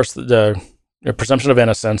Salesforce the presumption of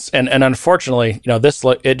innocence, and unfortunately,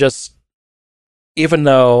 even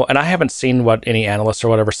though, and I haven't seen what any analysts or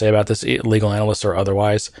whatever say about this, legal analysts or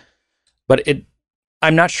otherwise, but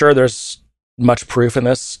I'm not sure there's much proof in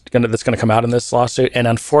this that's going to come out in this lawsuit, and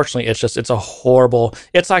unfortunately, it's a horrible.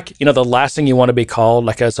 It's like the last thing you want to be called,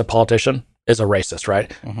 like as a politician, is a racist, right?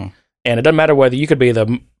 Mm-hmm. And it doesn't matter whether you could be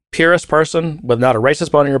the purest person with not a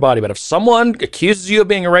racist bone in your body, but if someone accuses you of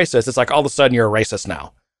being a racist, it's like all of a sudden you're a racist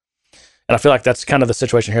now. And I feel like that's kind of the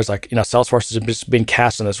situation here. Is like Salesforce is just being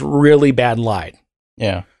cast in this really bad light.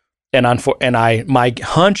 Yeah, and my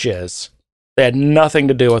hunch is they had nothing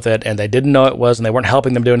to do with it, and they didn't know it was, and they weren't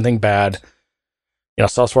helping them do anything bad.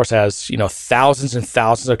 Salesforce has thousands and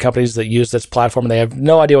thousands of companies that use this platform, and they have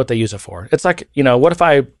no idea what they use it for. It's like what if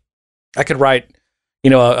I could write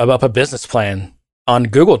a business plan on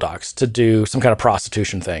Google Docs to do some kind of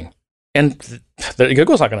prostitution thing, and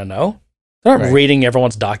Google's not going to know. They're not reading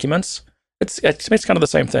everyone's documents. It's kind of the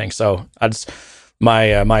same thing. So my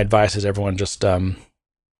advice is everyone just let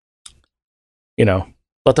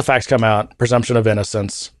the facts come out. Presumption of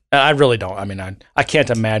innocence. I really don't. I mean, I can't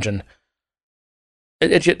imagine.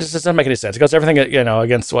 It just doesn't make any sense. It goes everything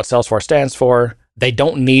against what Salesforce stands for. They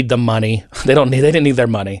don't need the money. They didn't need their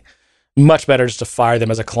money. Much better just to fire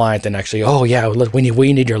them as a client than actually, look,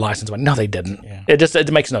 we need your license. No, they didn't. Yeah.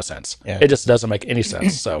 It makes no sense. Yeah. It just doesn't make any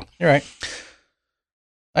sense. So you're right.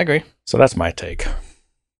 I agree. So that's my take. I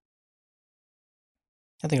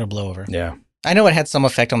think it'll blow over. Yeah. I know it had some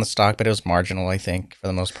effect on the stock, but it was marginal, I think, for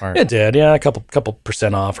the most part. It did. Yeah. A couple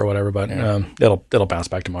percent off or whatever, but it'll bounce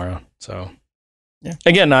back tomorrow. So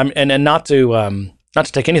again, and not to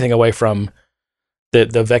take anything away from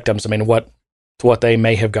the victims. I mean, what they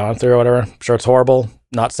may have gone through or whatever. I'm sure it's horrible.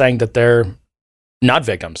 Not saying that they're not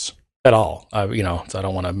victims at all. You know, so I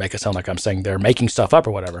don't want to make it sound like I'm saying they're making stuff up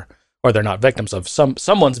or whatever, or they're not victims of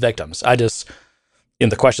someone's victims. I just,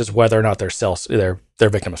 the question is whether or not they're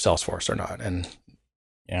victim of Salesforce or not, and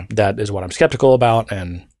that is what I'm skeptical about,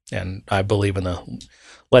 and I believe in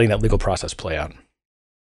letting that legal process play out.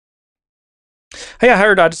 Hey, I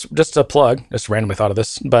heard, just a plug, just randomly thought of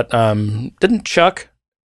this, but didn't Chuck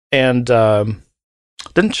do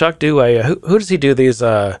a, who does he do these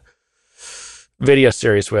video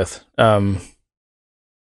series with?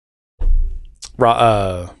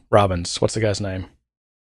 Robbins, what's the guy's name?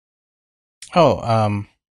 Oh,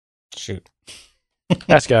 shoot.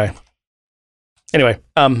 That guy. Anyway,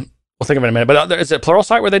 we'll think of it in a minute. But is it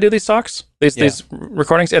Pluralsight where they do these talks, these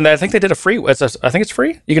recordings? And I think they did a free. I think it's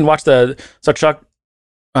free. You can watch so Chuck.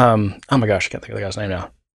 Oh my gosh, I can't think of the guy's name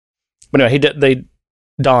now. But anyway,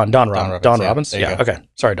 Don Robbins. Yeah. Okay.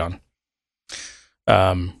 Sorry, Don.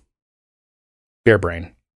 Beer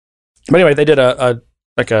brain. But anyway, they did a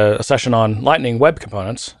session on Lightning web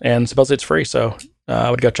components, and supposedly it's free. So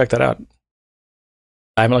I would go check that out.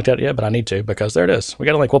 I haven't looked at it yet, but I need to, because there it is. We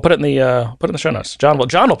got a link. We'll put it in the show notes. John will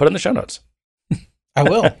put it in the show notes. I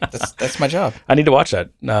will. That's my job. I need to watch that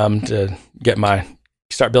to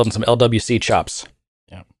start building some LWC chops.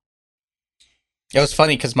 Yeah. It was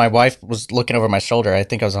funny because my wife was looking over my shoulder. I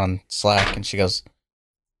think I was on Slack, and she goes,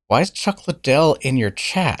 "Why is Chuck Liddell in your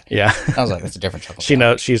chat?" Yeah. I was like, "That's a different Chuck Liddell." She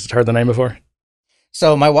knows. She's heard the name before.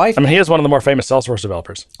 So my wife. I mean, he is one of the more famous Salesforce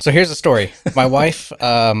developers. So here's the story. My wife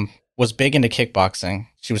was big into kickboxing.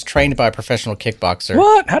 She was trained by a professional kickboxer.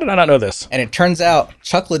 What? How did I not know this? And it turns out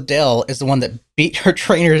Chuck Liddell is the one that beat her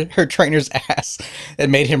trainer's ass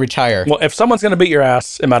and made him retire. Well, if someone's going to beat your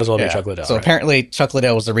ass, it might as well be Chuck Liddell. So apparently Chuck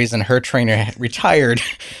Liddell was the reason her trainer retired.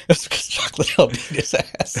 It was because Chuck Liddell beat his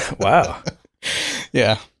ass. Wow.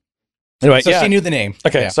 Yeah. Anyway, so she knew the name.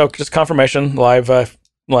 Okay, so just confirmation, live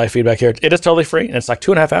feedback here. It is totally free, and it's like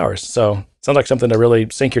 2.5 hours. So sounds like something to really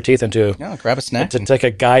sink your teeth into. Yeah, grab a snack. To take a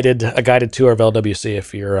guided tour of LWC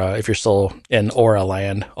if you're still in Aura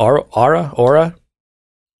land. Aura.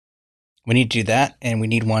 We need to do that, and we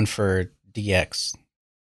need one for DX.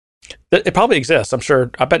 It probably exists. I'm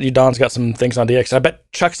sure. I bet you Don's got some things on DX. I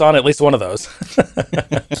bet Chuck's on at least one of those.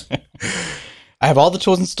 I have all the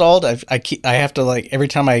tools installed. I have to, like, every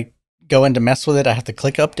time I go in to mess with it, I have to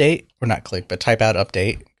click update, or not click, but type out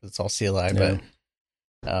update. It's all CLI, but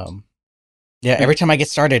every time I get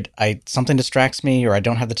started, something distracts me, or I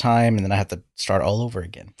don't have the time, and then I have to start all over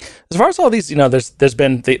again. As far as all these, there's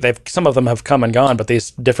been some of them have come and gone, but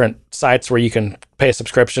these different sites where you can pay a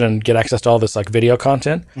subscription and get access to all this like video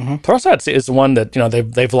content. Mm-hmm. Pluralsight is the one that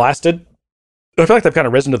they've lasted. I feel like they've kind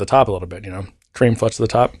of risen to the top a little bit. Cream floats to the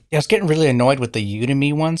top. Yeah, I was getting really annoyed with the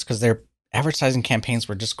Udemy ones because their advertising campaigns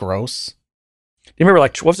were just gross. Do you remember,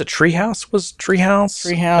 like, what was it? Treehouse?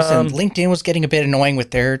 And LinkedIn was getting a bit annoying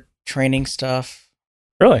with their training stuff.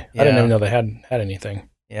 Really? Yeah. I didn't even know they had anything.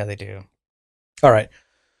 Yeah, they do. All right.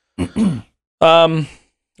 Well,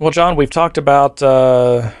 John, we've talked about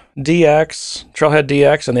DX, Trailhead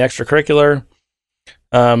DX, and the extracurricular.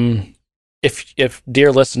 If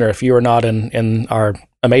dear listener, if you are not in our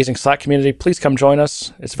amazing Slack community, please come join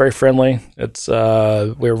us. It's very friendly. It's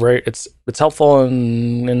it's helpful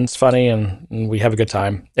and it's funny and we have a good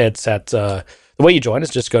time. It's at the way you join is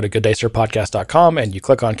just go to gooddaysirpodcast.com and you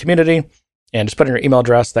click on community and just put in your email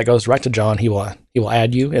address. That goes right to John. He will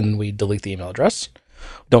add you and we delete the email address.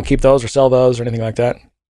 Don't keep those or sell those or anything like that.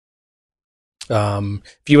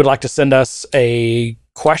 If you would like to send us a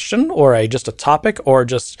question or just a topic or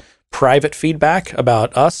just private feedback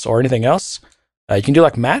about us or anything else, you can do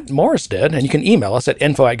like Matt Morris did, and you can email us at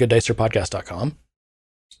info@gooddaysirpodcast.com.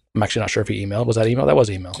 I'm actually not sure if he emailed. Was that email? That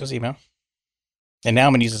was email. It was email. And now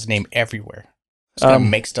I'm going to use his name everywhere. Just going to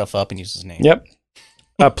make stuff up and use his name. Yep.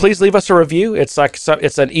 Please leave us a review. It's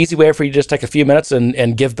it's an easy way for you to just take a few minutes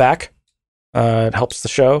and give back. It helps the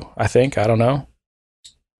show, I think. I don't know.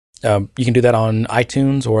 You can do that on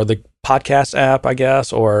iTunes or the podcast app, I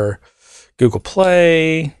guess, or Google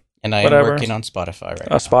Play. And I am working on Spotify right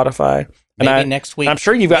now. Spotify. Maybe next week. I'm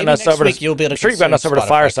sure you've gotten us over to. You'll be able to. I'm sure you've gotten us over to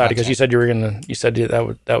Fireside because you said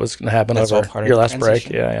that was going to happen That's over your last break.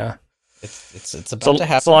 Yeah. It's about to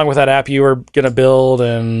happen. So along with that app you were going to build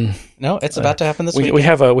and. No, it's about to happen this week. We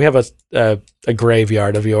have a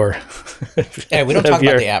graveyard of your. Yeah, we don't talk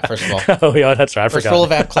about the app first of all. Oh yeah, that's right. I forgot. We're full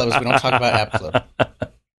of app clubs. We don't talk about app club.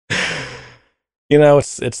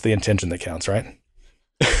 It's the intention that counts, right?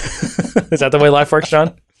 Is that the way life works,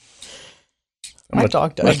 John? My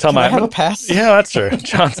dog died. Can I have a pass? Yeah, that's true.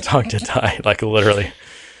 John's dog did die, like literally.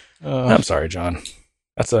 I'm sorry, John.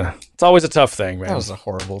 It's always a tough thing, man. That was a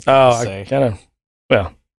horrible thing to I say. kind of,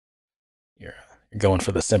 well, you're going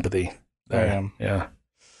for the sympathy there. I am. Yeah.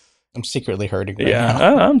 I'm secretly hurting right Yeah.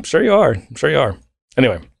 now. I'm sure you are.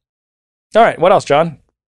 Anyway. All right. What else, John?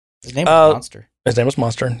 His name was Monster. His name was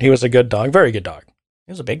Monster. He was a good dog. Very good dog.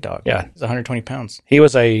 He was a big dog. Yeah. He was 120 pounds He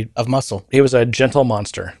was a of muscle. gentle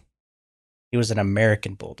monster. He was an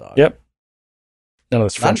American bulldog. Yep. None of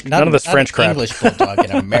this French. Not none of this an French crap. English bulldog,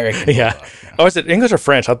 an American Yeah. bulldog. No. Oh, is it English or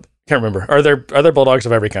French? I can't remember. Are there bulldogs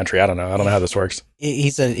of every country? I don't know. I don't know how this works.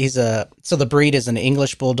 So the breed is an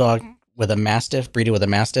English bulldog with a mastiff, breeded with a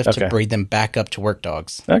mastiff Okay. to breed them back up to work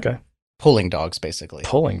dogs. Okay. Pulling dogs, basically.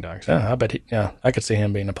 Pulling dogs. Yeah, I bet. I could see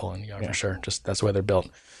him being a pulling dog for sure. Just that's the way they're built.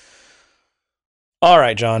 All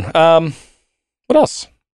right, John. What else?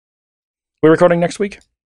 We recording next week?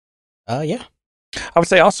 Yeah. I would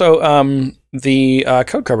say also the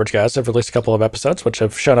Code Coverage guys have released a couple of episodes, which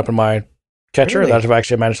have shown up in my catcher Really? that I've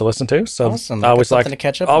actually managed to listen to. So Awesome. I always Got like something to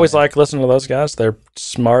catch up always on. like listening to those guys. They're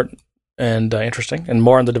smart and interesting, and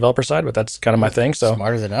more on the developer side, but that's kind of my thing. So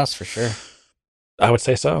Smarter than us, for sure. I would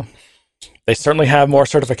say so. They certainly have more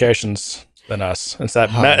certifications than us, and so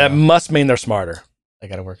Oh, that no. must mean they're smarter. I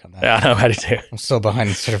got to work on that. Yeah, I know how to do. I'm so behind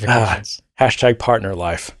in certifications. Hashtag partner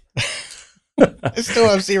life. I still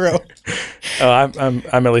have 0. Oh,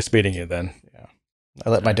 I'm at least beating you then. I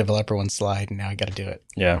let my developer one slide, and now I got to do it.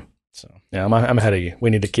 Yeah, So yeah, I'm ahead of you. We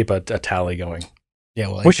need to keep a tally going. yeah,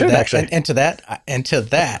 well, We should, actually. And to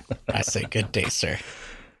that, I say, good day, sir.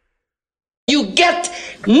 You get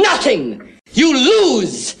nothing. You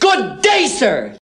lose. Good day, sir.